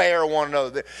burden, bear one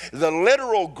another. The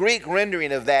literal Greek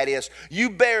rendering of that is you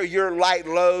bear your light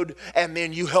load, and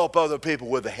then you help other people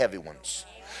with the heavy ones.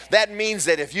 That means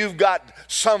that if you've got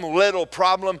some little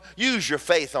problem, use your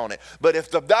faith on it. But if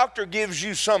the doctor gives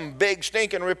you some big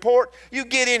stinking report, you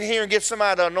get in here and get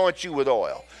somebody to anoint you with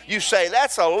oil. You say,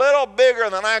 that's a little bigger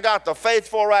than I got the faith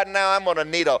for right now. I'm going to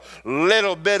need a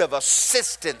little bit of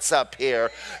assistance up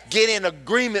here. Get in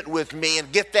agreement with me and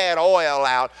get that oil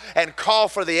out and call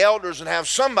for the elders and have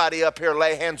somebody up here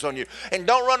lay hands on you. And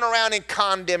don't run around in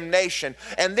condemnation.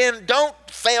 And then don't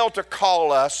fail to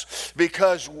call us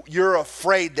because you're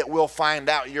afraid that we'll find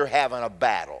out you're having a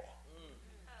battle.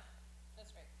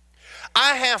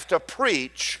 I have to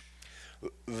preach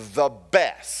the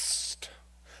best.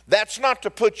 That's not to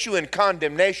put you in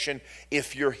condemnation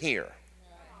if you're here.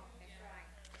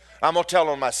 I'm going to tell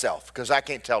on myself because I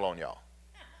can't tell on y'all.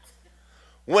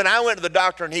 When I went to the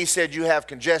doctor and he said you have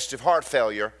congestive heart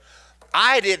failure,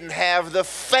 I didn't have the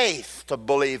faith to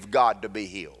believe God to be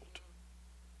healed.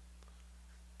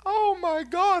 Oh my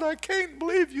God, I can't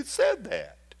believe you said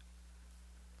that.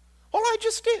 Well, I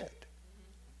just did.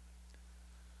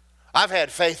 I've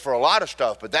had faith for a lot of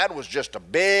stuff, but that was just a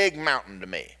big mountain to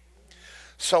me.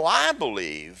 So I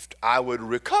believed I would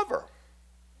recover.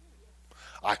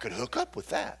 I could hook up with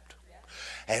that.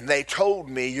 And they told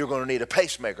me you're going to need a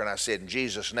pacemaker. And I said, in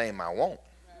Jesus' name, I won't.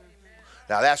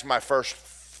 Now that's my first.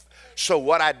 So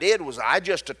what I did was I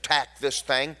just attacked this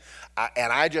thing.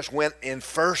 And I just went in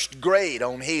first grade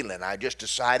on healing. I just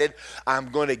decided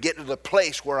I'm going to get to the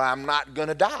place where I'm not going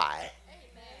to die.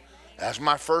 That's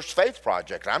my first faith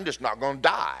project. I'm just not going to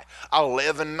die. I'll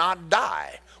live and not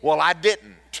die. Well, I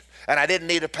didn't. And I didn't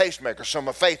need a pacemaker, so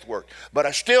my faith worked. But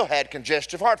I still had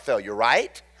congestive heart failure,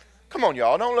 right? Come on,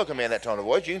 y'all. Don't look at me in that tone of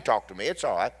voice. You can talk to me. It's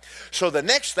all right. So the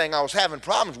next thing I was having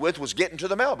problems with was getting to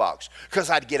the mailbox because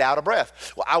I'd get out of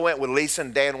breath. Well, I went with Lisa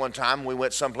and Dan one time. We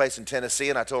went someplace in Tennessee,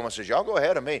 and I told them, I said, y'all go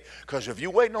ahead of me because if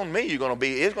you're waiting on me, it's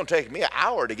going to take me an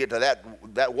hour to get to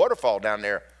that waterfall down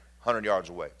there 100 yards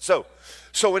away. So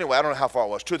anyway, I don't know how far it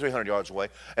was, 200 or 300 yards away.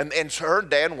 And so her and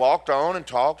Dan walked on and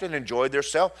talked and enjoyed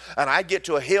themselves. And I'd get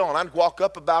to a hill, and I'd walk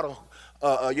up about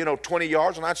 20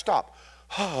 yards, and I'd stop.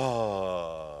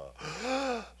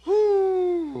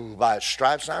 By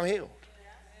stripes I'm healed.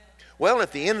 Well,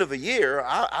 at the end of a year,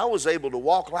 I was able to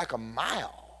walk like a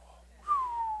mile.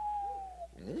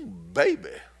 Baby.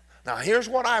 Now, here's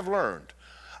what I've learned.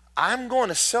 I'm going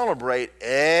to celebrate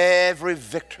every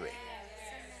victory.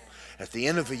 At the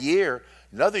end of a year,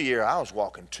 another year, I was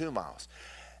walking 2 miles.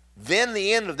 Then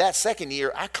the end of that second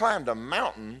year, I climbed a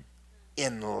mountain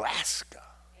in Alaska.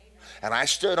 And I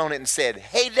stood on it and said,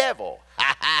 hey, devil,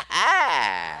 ha, ha,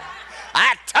 ha.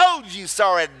 I told you,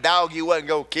 sorry dog, you wasn't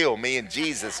going to kill me in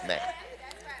Jesus' name.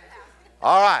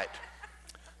 All right.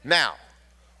 Now,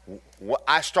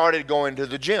 I started going to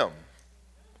the gym.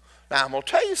 Now, I'm going to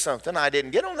tell you something. I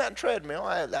didn't get on that treadmill.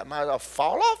 That might have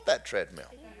fall off that treadmill.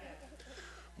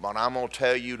 But I'm going to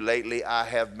tell you lately, I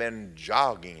have been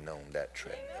jogging on that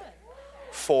treadmill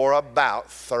for about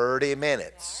 30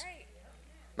 minutes.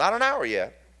 Not an hour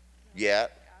yet.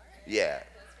 Yet.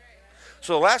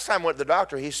 So the last time I went to the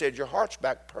doctor, he said, your heart's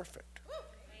back perfect.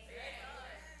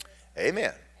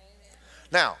 Amen.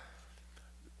 Now,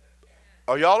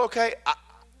 are y'all okay?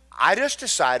 I just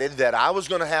decided that I was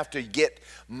going to have to get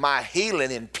my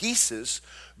healing in pieces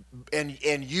and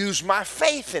use my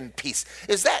faith in peace.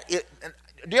 Is that it?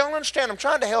 Do y'all understand? I'm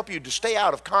trying to help you to stay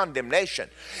out of condemnation.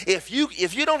 If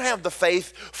you don't have the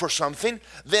faith for something,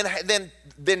 then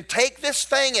take this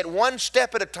thing at one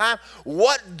step at a time.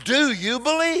 What do you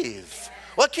believe?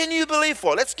 What can you believe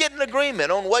for? Let's get an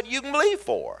agreement on what you can believe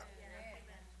for.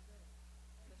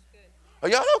 Are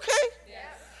y'all okay?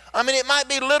 I mean, it might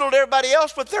be little to everybody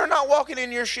else, but they're not walking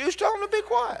in your shoes. Tell them to be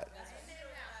quiet.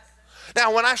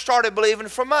 Now, when I started believing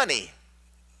for money,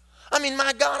 I mean,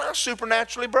 my God, I'm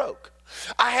supernaturally broke.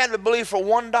 I had to believe for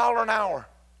 $1 an hour.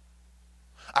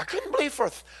 I couldn't believe for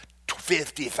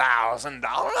 $50,000.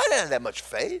 I didn't have that much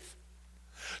faith.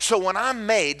 So when I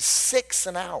made $6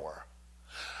 an hour,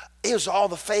 it was all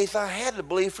the faith I had to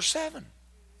believe for $7.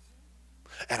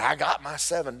 And I got my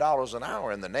 $7 an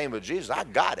hour in the name of Jesus. I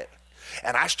got it.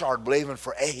 And I started believing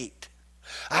for $8.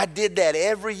 I did that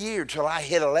every year till I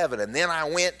hit 11. And then I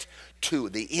went to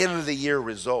the end of the year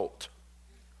result.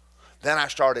 Then I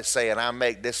started saying, I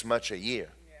make this much a year.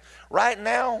 Right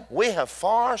now, we have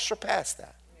far surpassed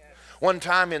that. One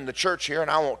time in the church here, and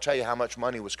I won't tell you how much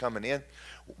money was coming in,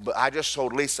 but I just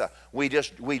told Lisa, we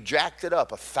jacked it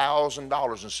up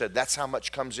 $1,000 and said, that's how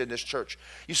much comes in this church.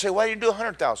 You say, why didn't you do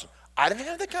 $100,000? I didn't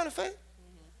have that kind of faith.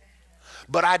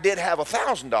 But I did have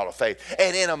 $1,000 faith.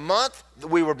 And in a month,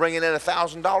 we were bringing in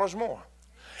 $1,000 more.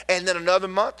 And then another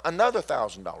month, another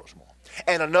 $1,000 more.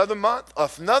 And another month,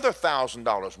 another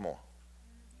 $1,000 more.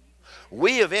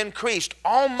 We have increased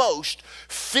almost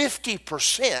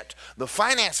 50% the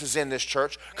finances in this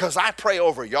church because I pray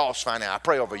over y'all's finance. I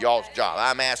pray over y'all's job.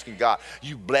 I'm asking God,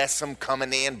 you bless them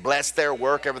coming in, bless their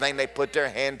work, everything they put their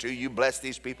hand to, you bless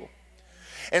these people.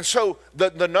 And so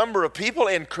the number of people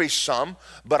increased some,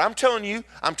 but I'm telling you,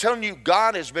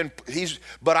 God has been,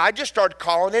 but I just started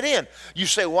calling it in. You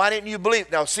say, why didn't you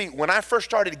believe? Now see, when I first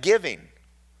started giving,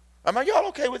 y'all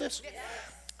okay with this?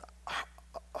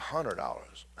 $100.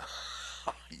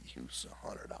 Use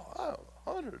 $100.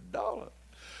 $100.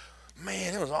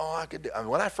 Man, it was all I could do.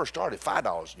 When I first started,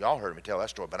 $5. Y'all heard me tell that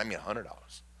story, but I mean $100.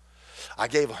 I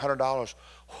gave $100.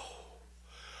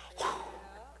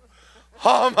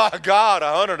 Oh my God,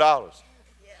 $100.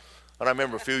 And I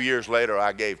remember a few years later,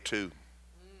 I gave $2.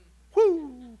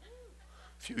 Woo!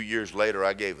 A few years later,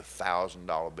 I gave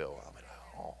 $1,000 bill. I mean,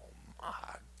 oh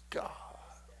my God.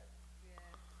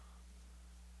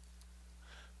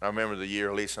 I remember the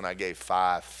year Lisa and I gave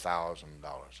 $5,000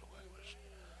 away.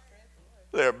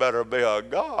 There better be a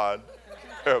God.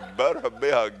 There better be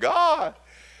a God.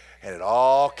 And it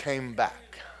all came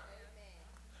back.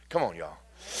 Come on, y'all.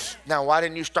 Now, why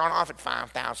didn't you start off at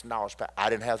 $5,000? I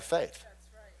didn't have the faith.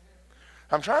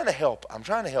 I'm trying to help.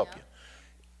 You.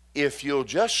 If you'll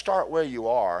just start where you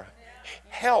are,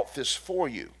 health is for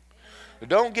you.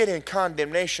 Don't get in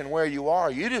condemnation where you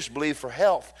are. You just believe for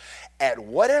health at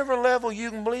whatever level you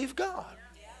can believe God.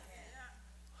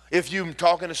 If you're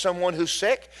talking to someone who's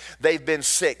sick, they've been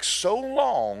sick so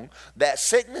long that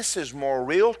sickness is more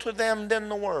real to them than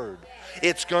the Word.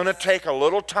 It's going to take a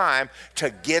little time to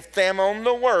get them on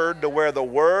the Word to where the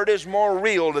Word is more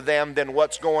real to them than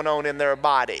what's going on in their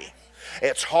body.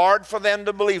 It's hard for them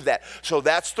to believe that. So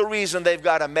that's the reason they've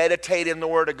got to meditate in the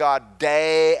Word of God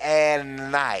day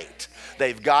and night.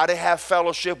 They've got to have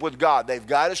fellowship with God. They've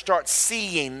got to start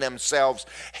seeing themselves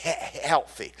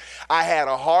healthy. I had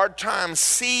a hard time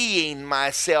seeing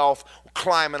myself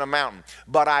climbing a mountain,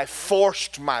 but I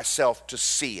forced myself to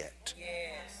see it.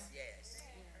 Yes.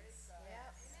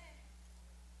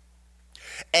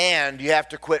 And you have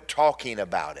to quit talking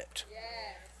about it.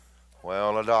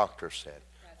 Well, a doctor said.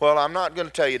 Well, I'm not going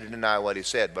to tell you to deny what he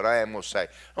said, but I am going to say,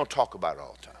 don't talk about it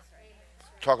all the time.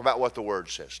 Talk about what the Word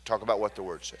says. Talk about what the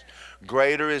Word says.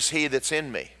 Greater is He that's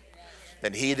in me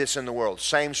than he that's in the world.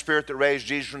 Same Spirit that raised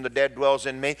Jesus from the dead dwells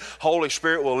in me. Holy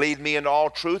Spirit will lead me into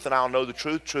all truth, and I'll know the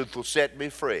truth. Truth will set me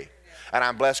free. And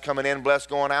I'm blessed coming in, blessed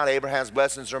going out. Abraham's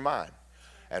blessings are mine.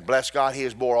 And bless God, He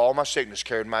has bore all my sickness,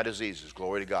 carried my diseases.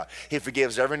 Glory to God. He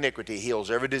forgives every iniquity, heals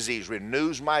every disease,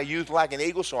 renews my youth like an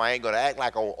eagle, so I ain't going to act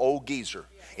like an old geezer.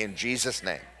 In Jesus'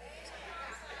 name.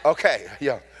 Okay,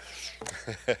 yeah.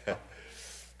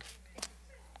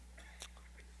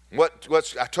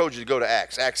 I told you to go to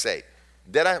Acts 8.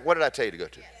 What did I tell you to go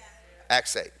to? Yes.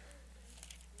 Acts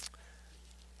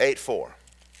 8:4.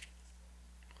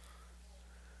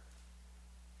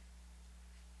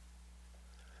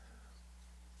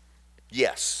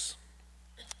 Yes.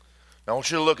 Now I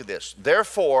want you to look at this.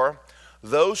 Therefore,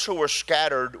 those who were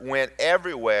scattered went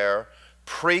everywhere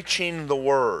preaching the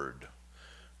word.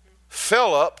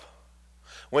 Philip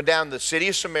went down to the city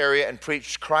of Samaria and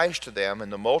preached Christ to them,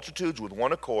 and the multitudes with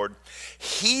one accord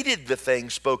heeded the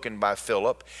things spoken by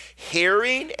Philip,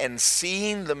 hearing and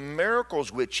seeing the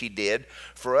miracles which he did.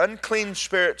 For unclean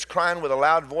spirits crying with a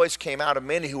loud voice came out of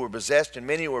many who were possessed, and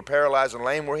many who were paralyzed and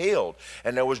lame were healed.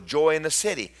 And there was joy in the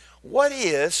city. What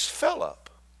is Philip?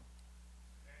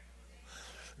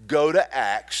 Go to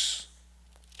Acts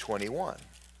 21.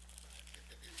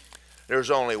 There's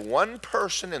only one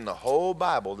person in the whole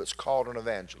Bible that's called an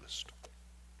evangelist.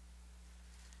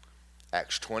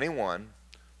 Acts 21,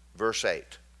 verse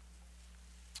 8.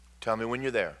 Tell me when you're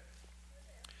there.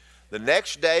 The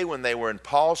next day when they were in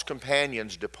Paul's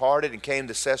companions departed and came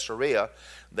to Caesarea,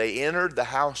 they entered the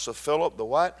house of Philip, the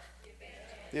what?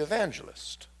 The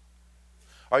evangelist.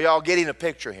 Are y'all getting a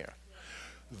picture here?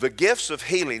 The gifts of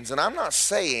healings, and I'm not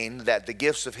saying that the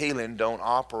gifts of healing don't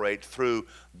operate through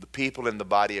the people in the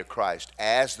body of Christ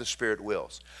as the Spirit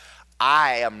wills.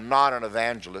 I am not an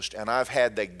evangelist, and I've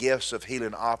had the gifts of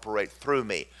healing operate through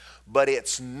me, but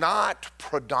it's not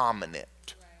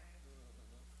predominant.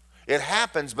 It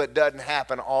happens, but doesn't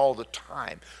happen all the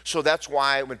time. So that's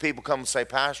why when people come and say,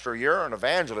 Pastor, you're an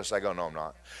evangelist, I go, no, I'm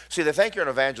not. See, they think you're an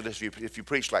evangelist if you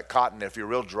preach like cotton. If you're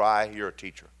real dry, you're a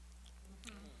teacher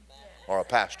or a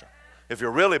pastor. If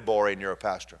you're really boring, you're a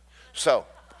pastor. So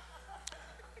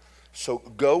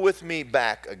go with me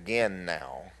back again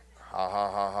now.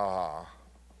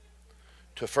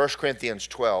 To 1 Corinthians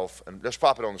 12, and let's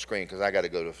pop it on the screen because I got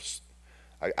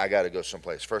to go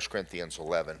someplace. 1 Corinthians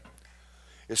 11.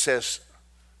 It says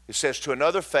to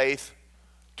another faith,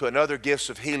 to another gifts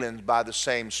of healing by the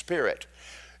same Spirit.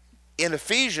 In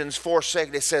Ephesians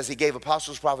 4:6, it says he gave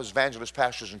apostles, prophets, evangelists,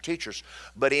 pastors, and teachers.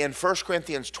 But in 1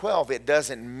 Corinthians 12, it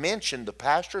doesn't mention the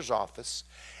pastor's office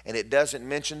and it doesn't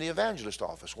mention the evangelist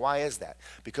office. Why is that?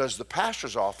 Because the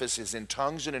pastor's office is in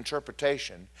tongues and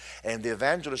interpretation, and the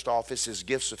evangelist office is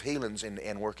gifts of healings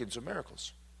and workings of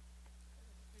miracles.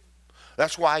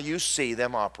 That's why you see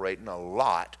them operating a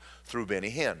lot through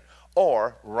Benny Hinn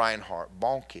or Reinhard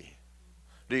Bonnke.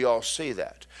 Do y'all see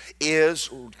that? Is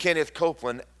Kenneth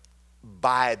Copeland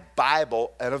by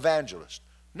Bible an evangelist?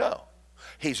 No.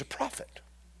 He's a prophet.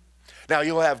 Now,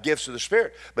 you'll have gifts of the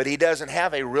Spirit, but he doesn't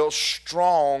have a real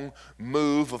strong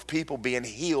move of people being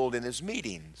healed in his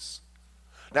meetings.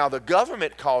 Now, the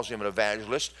government calls him an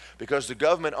evangelist because the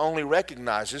government only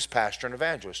recognizes pastor and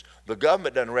evangelist. The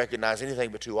government doesn't recognize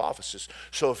anything but two offices.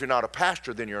 So if you're not a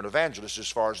pastor, then you're an evangelist as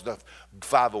far as the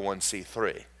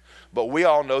 501c3. But we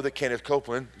all know that Kenneth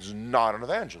Copeland is not an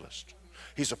evangelist.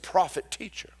 He's a prophet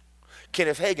teacher.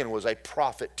 Kenneth Hagin was a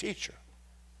prophet teacher.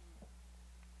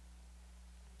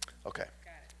 Okay.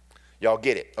 Y'all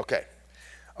get it? Okay.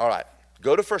 All right.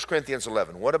 Go to 1 Corinthians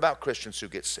 11. What about Christians who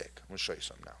get sick? I'm going to show you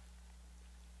something now.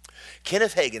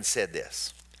 Kenneth Hagin said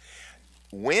this: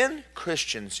 when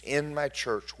Christians in my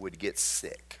church would get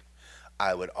sick,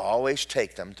 I would always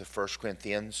take them to 1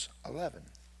 Corinthians 11.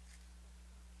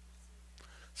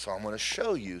 So I'm going to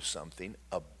show you something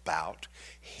about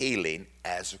healing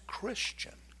as a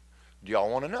Christian. Do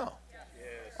y'all want to know?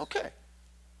 Yes. Okay.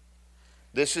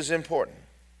 This is important.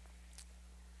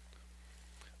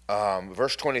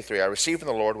 Verse 23, I received from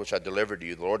the Lord which I delivered to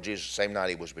you. The Lord Jesus, the same night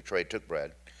he was betrayed, took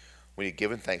bread. When he had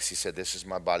given thanks, he said, this is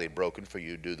my body broken for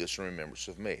you. Do this in remembrance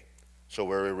of me. So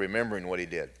we're remembering what he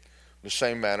did. In the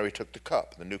same manner, he took the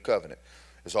cup, the new covenant.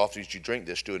 As often as you drink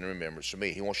this, do it in remembrance of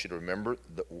me. He wants you to remember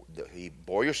that he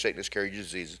bore your sickness, carried your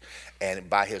diseases, and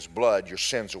by his blood, your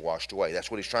sins are washed away.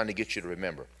 That's what he's trying to get you to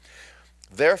remember.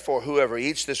 Therefore, whoever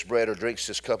eats this bread or drinks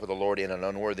this cup of the Lord in an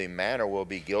unworthy manner will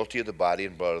be guilty of the body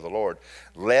and blood of the Lord.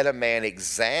 Let a man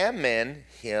examine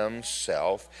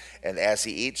himself, and as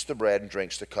he eats the bread and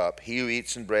drinks the cup, he who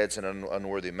eats and breads in an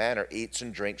unworthy manner eats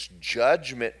and drinks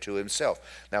judgment to himself.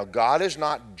 Now, God is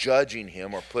not judging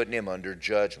him or putting him under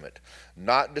judgment,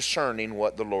 not discerning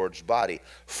what the Lord's body.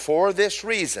 For this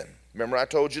reason, remember I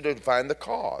told you to find the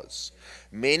cause.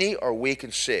 Many are weak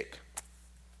and sick,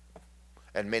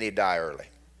 and many die early.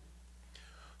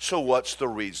 So what's the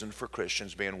reason for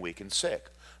Christians being weak and sick?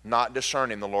 Not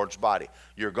discerning the Lord's body.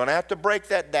 You're going to have to break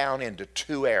that down into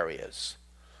two areas.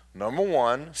 Number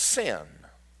one, sin.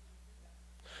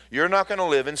 You're not going to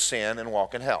live in sin and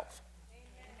walk in health.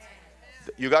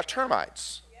 You got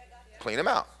termites. Clean them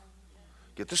out.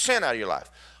 Get the sin out of your life.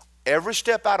 Every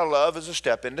step out of love is a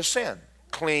step into sin.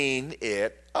 Clean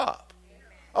it up.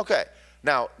 Okay.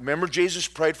 Now, remember Jesus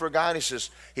prayed for a guy and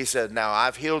he said, now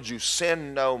I've healed you,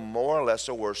 sin no more lest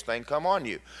the worst thing come on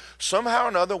you. Somehow or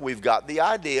another, we've got the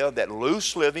idea that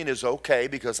loose living is okay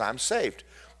because I'm saved.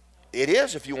 It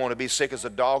is if you want to be sick as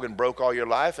a dog and broke all your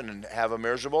life and have a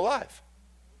miserable life.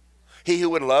 He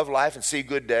who would love life and see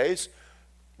good days,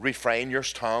 refrain your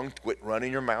tongue, quit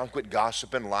running your mouth, quit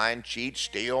gossiping, lying, cheat,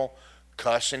 steal,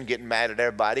 cussing, getting mad at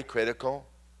everybody, critical.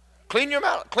 Clean your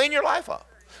mouth, clean your life up.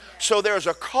 So there's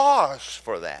a cause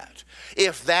for that.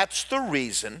 If that's the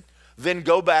reason, then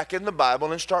go back in the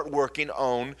Bible and start working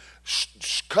on,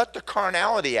 cut the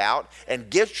carnality out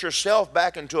and get yourself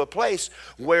back into a place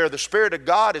where the Spirit of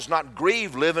God is not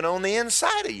grieved living on the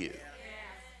inside of you.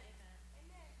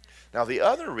 Now the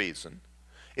other reason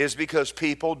is because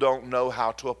people don't know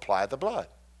how to apply the blood.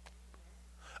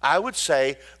 I would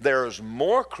say there's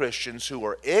more Christians who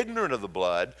are ignorant of the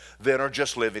blood than are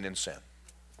just living in sin.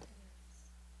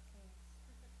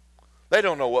 They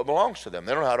don't know what belongs to them.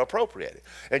 They don't know how to appropriate it.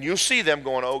 And you see them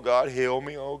going, oh God, heal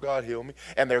me, oh God, heal me.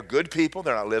 And they're good people.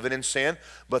 They're not living in sin,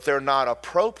 but they're not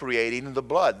appropriating the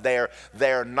blood.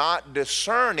 They're not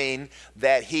discerning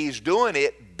that he's doing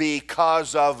it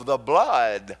because of the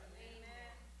blood.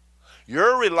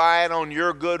 You're relying on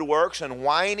your good works and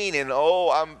whining and, oh,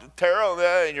 I'm terrible,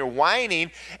 and you're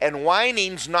whining, and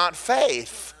whining's not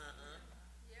faith.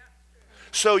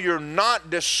 So you're not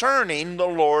discerning the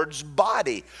Lord's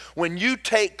body. When you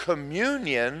take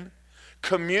communion,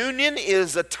 communion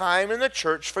is a time in the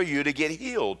church for you to get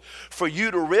healed, for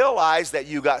you to realize that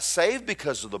you got saved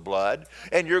because of the blood,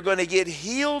 and you're going to get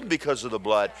healed because of the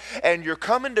blood. And you're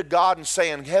coming to God and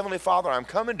saying, Heavenly Father, I'm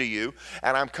coming to you,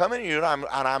 and I'm coming to you, and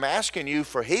I'm asking you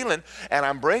for healing, and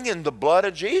I'm bringing the blood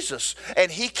of Jesus.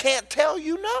 And He can't tell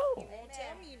you no.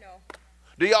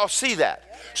 Do y'all see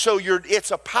that? So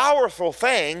it's a powerful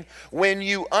thing when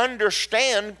you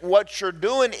understand what you're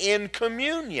doing in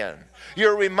communion.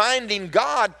 You're reminding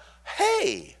God,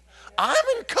 hey, I'm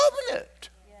in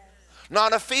covenant.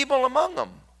 Not a feeble among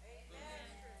them.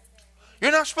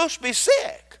 You're not supposed to be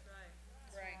sick.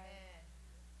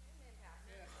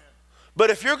 But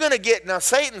if you're going to get, now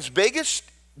Satan's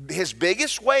his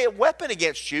biggest weapon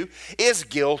against you is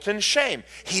guilt and shame.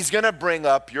 He's going to bring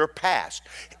up your past.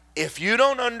 If you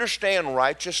don't understand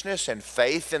righteousness and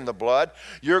faith in the blood,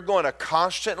 you're going to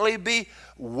constantly be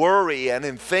worrying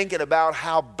and thinking about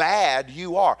how bad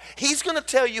you are. He's going to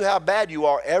tell you how bad you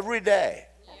are every day.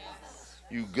 Yes.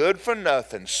 You good for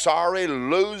nothing, sorry,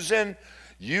 losing.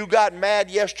 You got mad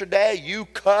yesterday, you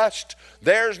cussed.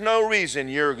 There's no reason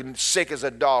you're sick as a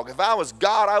dog. If I was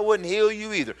God, I wouldn't heal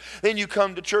you either. Then you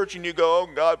come to church and you go, oh,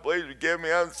 God, please forgive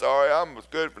me. I'm sorry. I'm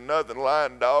good for nothing,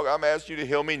 lying dog. I'm asking you to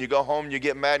heal me. And you go home and you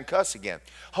get mad and cuss again.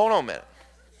 Hold on a minute.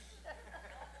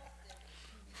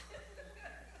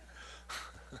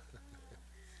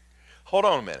 Hold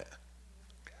on a minute.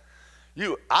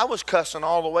 I was cussing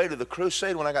all the way to the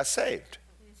crusade when I got saved.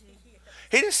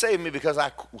 He didn't save me because I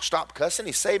stopped cussing.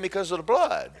 He saved me because of the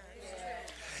blood.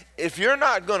 If you're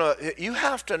not going to, you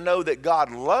have to know that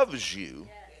God loves you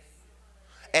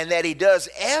and that He does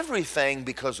everything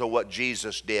because of what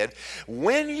Jesus did.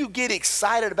 When you get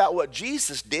excited about what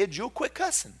Jesus did, you'll quit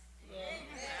cussing.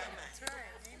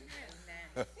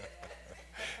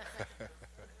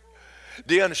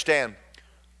 Do you understand?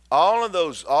 All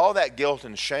that guilt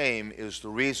and shame is the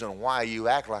reason why you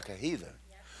act like a heathen.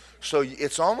 So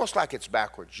it's almost like it's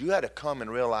backwards. You had to come and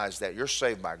realize that you're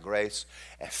saved by grace,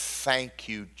 and thank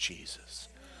you, Jesus.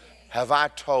 Have I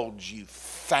told you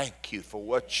thank you for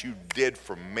what you did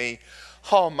for me?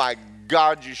 Oh my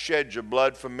God, you shed your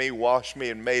blood for me, washed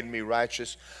me, and made me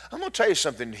righteous. I'm going to tell you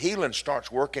something. Healing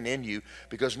starts working in you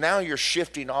because now you're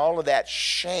shifting all of that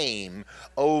shame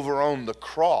over on the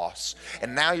cross.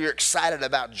 And now you're excited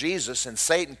about Jesus, and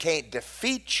Satan can't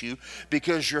defeat you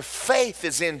because your faith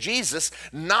is in Jesus,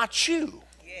 not you.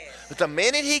 But the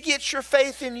minute he gets your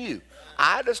faith in you,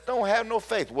 I just don't have no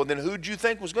faith. Well, then who'd you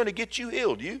think was going to get you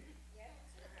healed? You?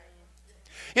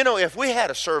 You know, if we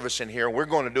had a service in here, we're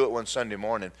going to do it one Sunday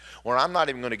morning, where I'm not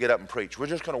even going to get up and preach. We're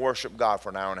just going to worship God for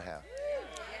an hour and a half.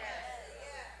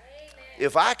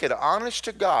 If I could, honest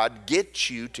to God, get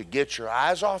you to get your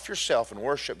eyes off yourself and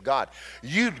worship God,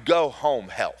 you'd go home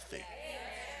healthy.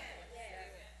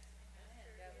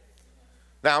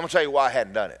 Now, I'm going to tell you why I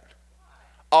hadn't done it.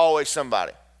 Always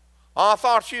somebody. Oh, I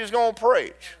thought she was going to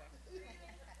preach.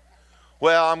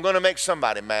 Well, I'm going to make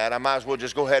somebody mad. I might as well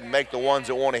just go ahead and make the ones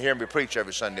that want to hear me preach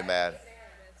every Sunday mad.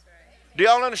 Do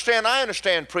y'all understand? I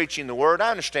understand preaching the word. I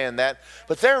understand that.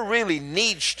 But there really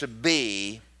needs to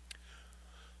be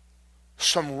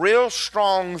some real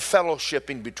strong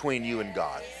fellowshipping between you and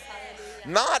God.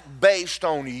 Not based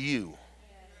on you.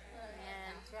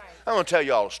 I'm going to tell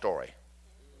y'all a story.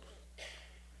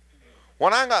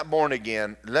 When I got born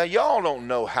again, now y'all don't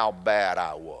know how bad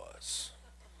I was.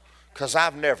 Because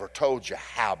I've never told you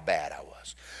how bad I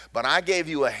was. But I gave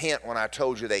you a hint when I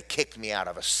told you they kicked me out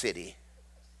of a city.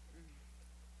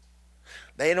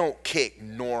 They don't kick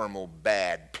normal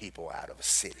bad people out of a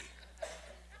city.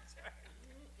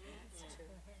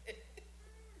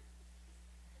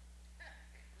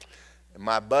 And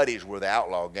my buddies were the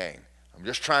outlaw gang. I'm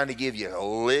just trying to give you a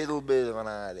little bit of an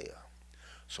idea.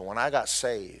 So when I got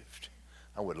saved,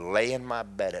 I would lay in my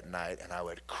bed at night and I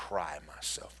would cry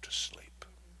myself to sleep.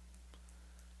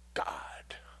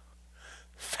 God,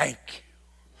 thank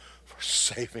you for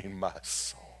saving my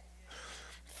soul.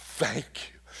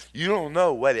 Thank you. You don't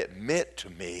know what it meant to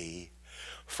me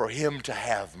for Him to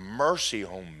have mercy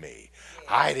on me.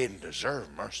 I didn't deserve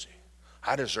mercy.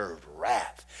 I deserved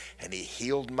wrath. And He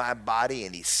healed my body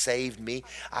and He saved me.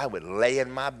 I would lay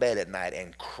in my bed at night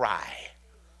and cry.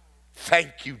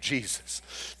 Thank you, Jesus.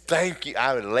 Thank you.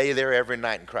 I would lay there every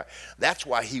night and cry. That's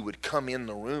why He would come in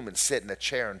the room and sit in a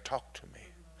chair and talk to me.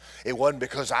 It wasn't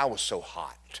because I was so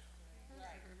hot.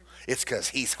 It's because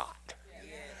He's hot.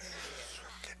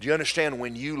 Do you understand?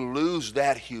 When you lose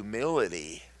that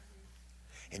humility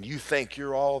and you think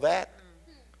you're all that,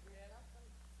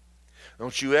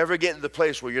 Don't you ever get to the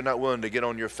place where you're not willing to get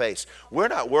on your face. We're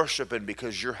not worshiping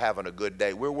because you're having a good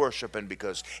day. We're worshiping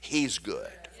because He's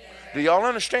good. Do y'all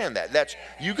understand that?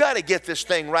 You got to get this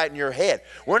thing right in your head.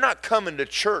 We're not coming to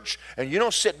church and you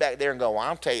don't sit back there and go, well,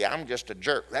 I'll tell you, I'm just a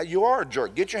jerk. You are a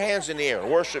jerk. Get your hands in the air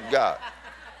and worship God.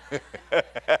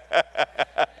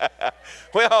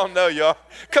 We all know, y'all.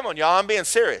 Come on, y'all. I'm being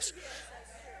serious.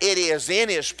 It is in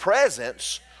His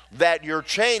presence that you're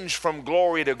changed from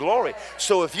glory to glory.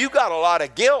 So if you got a lot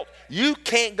of guilt, you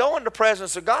can't go in the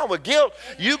presence of God with guilt.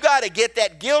 You got to get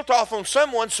that guilt off on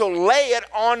someone, so lay it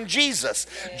on Jesus.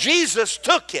 Jesus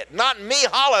took it, not me.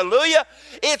 Hallelujah.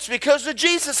 It's because of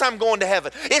Jesus I'm going to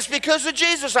heaven. It's because of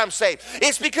Jesus I'm saved.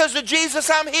 It's because of Jesus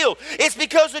I'm healed. It's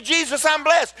because of Jesus I'm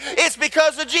blessed. It's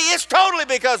because of Jesus. It's totally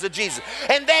because of Jesus.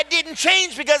 And that didn't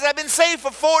change because I've been saved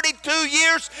for 42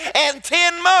 years and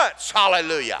 10 months.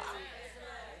 Hallelujah.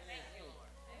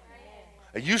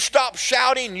 You stop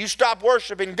shouting, you stop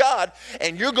worshiping God,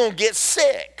 and you're going to get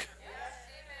sick.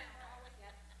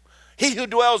 He who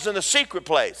dwells in the secret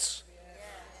place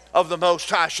of the Most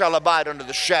High shall abide under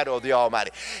the shadow of the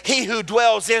Almighty. He who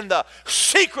dwells in the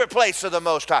secret place of the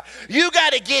Most High. You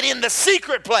got to get in the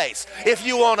secret place if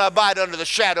you want to abide under the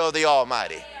shadow of the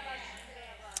Almighty.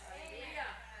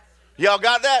 Y'all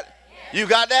got that? You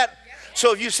got that?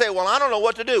 So if you say, well, I don't know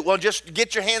what to do, well, just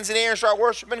get your hands in the air and start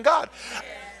worshiping God.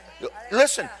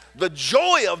 Listen, the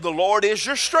joy of the Lord is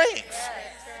your strength.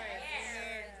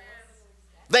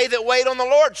 They that wait on the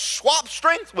Lord swap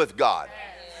strength with God.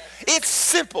 It's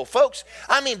simple, folks.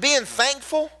 I mean, being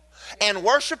thankful and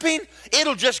worshiping,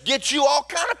 it'll just get you all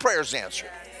kind of prayers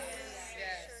answered.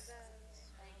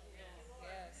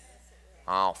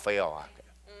 I don't feel like it.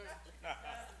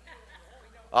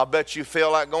 I bet you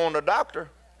feel like going to the doctor.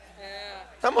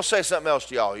 I'm going to say something else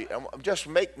to y'all. Just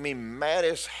make me mad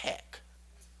as heck.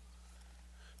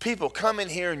 People come in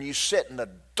here and you sit in the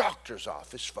doctor's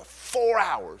office for 4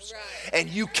 hours and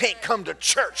you can't come to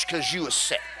church because you were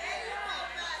sick.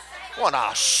 I want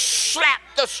to slap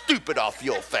the stupid off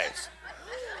your face.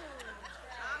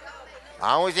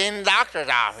 I was in the doctor's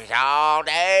office all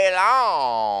day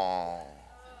long.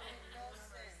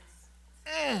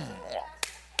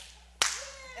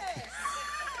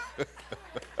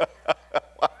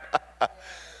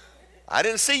 I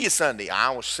didn't see you Sunday. I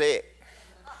was sick.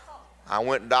 I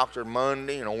went to doctor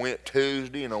Monday, and I went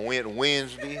Tuesday, and I went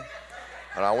Wednesday,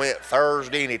 and I went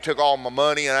Thursday, and he took all my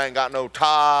money, and I ain't got no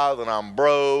tithe, and I'm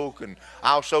broke, and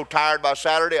I was so tired by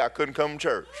Saturday I couldn't come to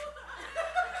church.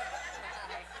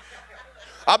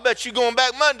 I bet you going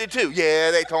back Monday too.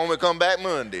 Yeah, they told me to come back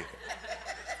Monday.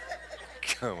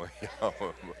 Come on,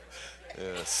 y'all.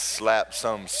 Slap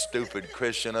some stupid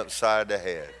Christian upside the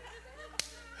head.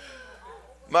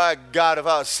 My God, if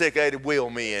I was sick, they'd wheel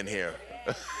me in here.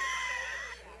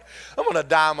 I'm going to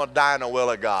die. I'm going to die in the will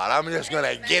of God. I'm just going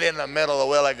to get in the middle of the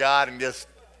will of God and just...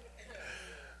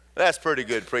 That's pretty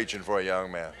good preaching for a young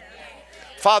man.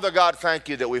 Father God, thank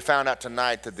you that we found out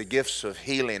tonight that the gifts of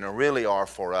healing really are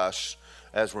for us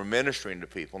as we're ministering to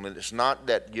people. And it's not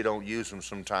that you don't use them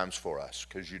sometimes for us,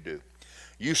 because you do.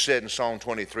 You said in Psalm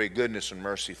 23, goodness and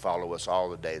mercy follow us all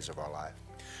the days of our life.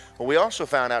 But we also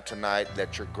found out tonight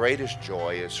that your greatest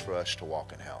joy is for us to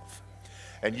walk in health.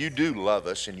 And you do love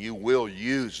us, and you will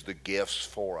use the gifts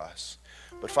for us.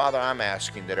 But Father, I'm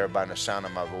asking that everybody in the sound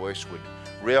of my voice would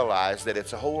realize that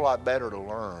it's a whole lot better to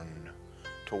learn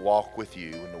to walk with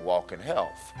you and to walk in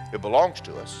health. It belongs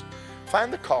to us.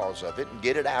 Find the cause of it and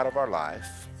get it out of our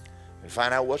life and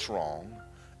find out what's wrong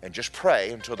and just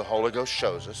pray until the Holy Ghost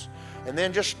shows us. And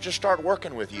then just start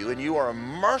working with you. And you are a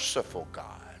merciful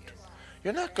God.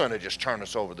 You're not going to just turn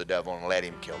us over to the devil and let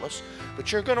him kill us,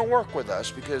 but you're going to work with us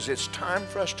because it's time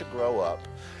for us to grow up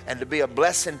and to be a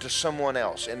blessing to someone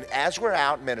else. And as we're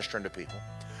out ministering to people,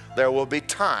 there will be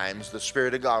times the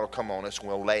Spirit of God will come on us and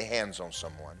we'll lay hands on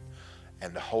someone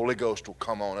and the Holy Ghost will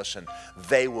come on us and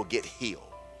they will get healed.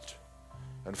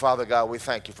 And Father God, we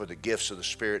thank you for the gifts of the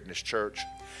Spirit in this church.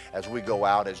 As we go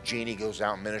out, as Jeannie goes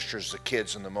out and ministers to the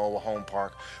kids in the mobile home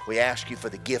park, we ask you for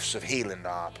the gifts of healing to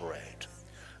operate.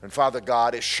 And Father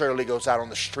God, as Shirley goes out on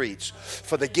the streets,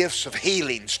 for the gifts of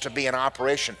healings to be in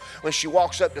operation. When she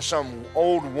walks up to some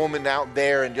old woman out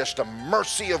there and just the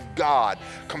mercy of God,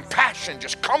 compassion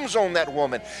just comes on that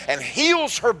woman and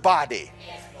heals her body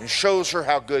and shows her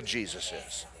how good Jesus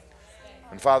is.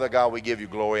 And Father God, we give you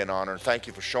glory and honor. And thank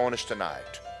you for showing us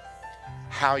tonight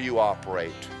how you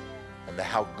operate and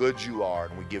how good you are.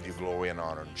 And we give you glory and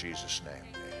honor in Jesus' name.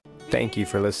 Thank you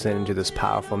for listening to this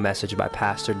powerful message by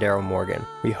Pastor Daryl Morgan.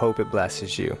 We hope it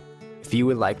blesses you. If you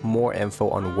would like more info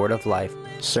on Word of Life,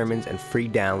 sermons, and free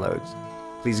downloads,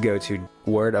 please go to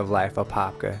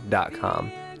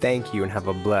wordoflifeapopka.com. Thank you and have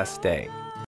a blessed day.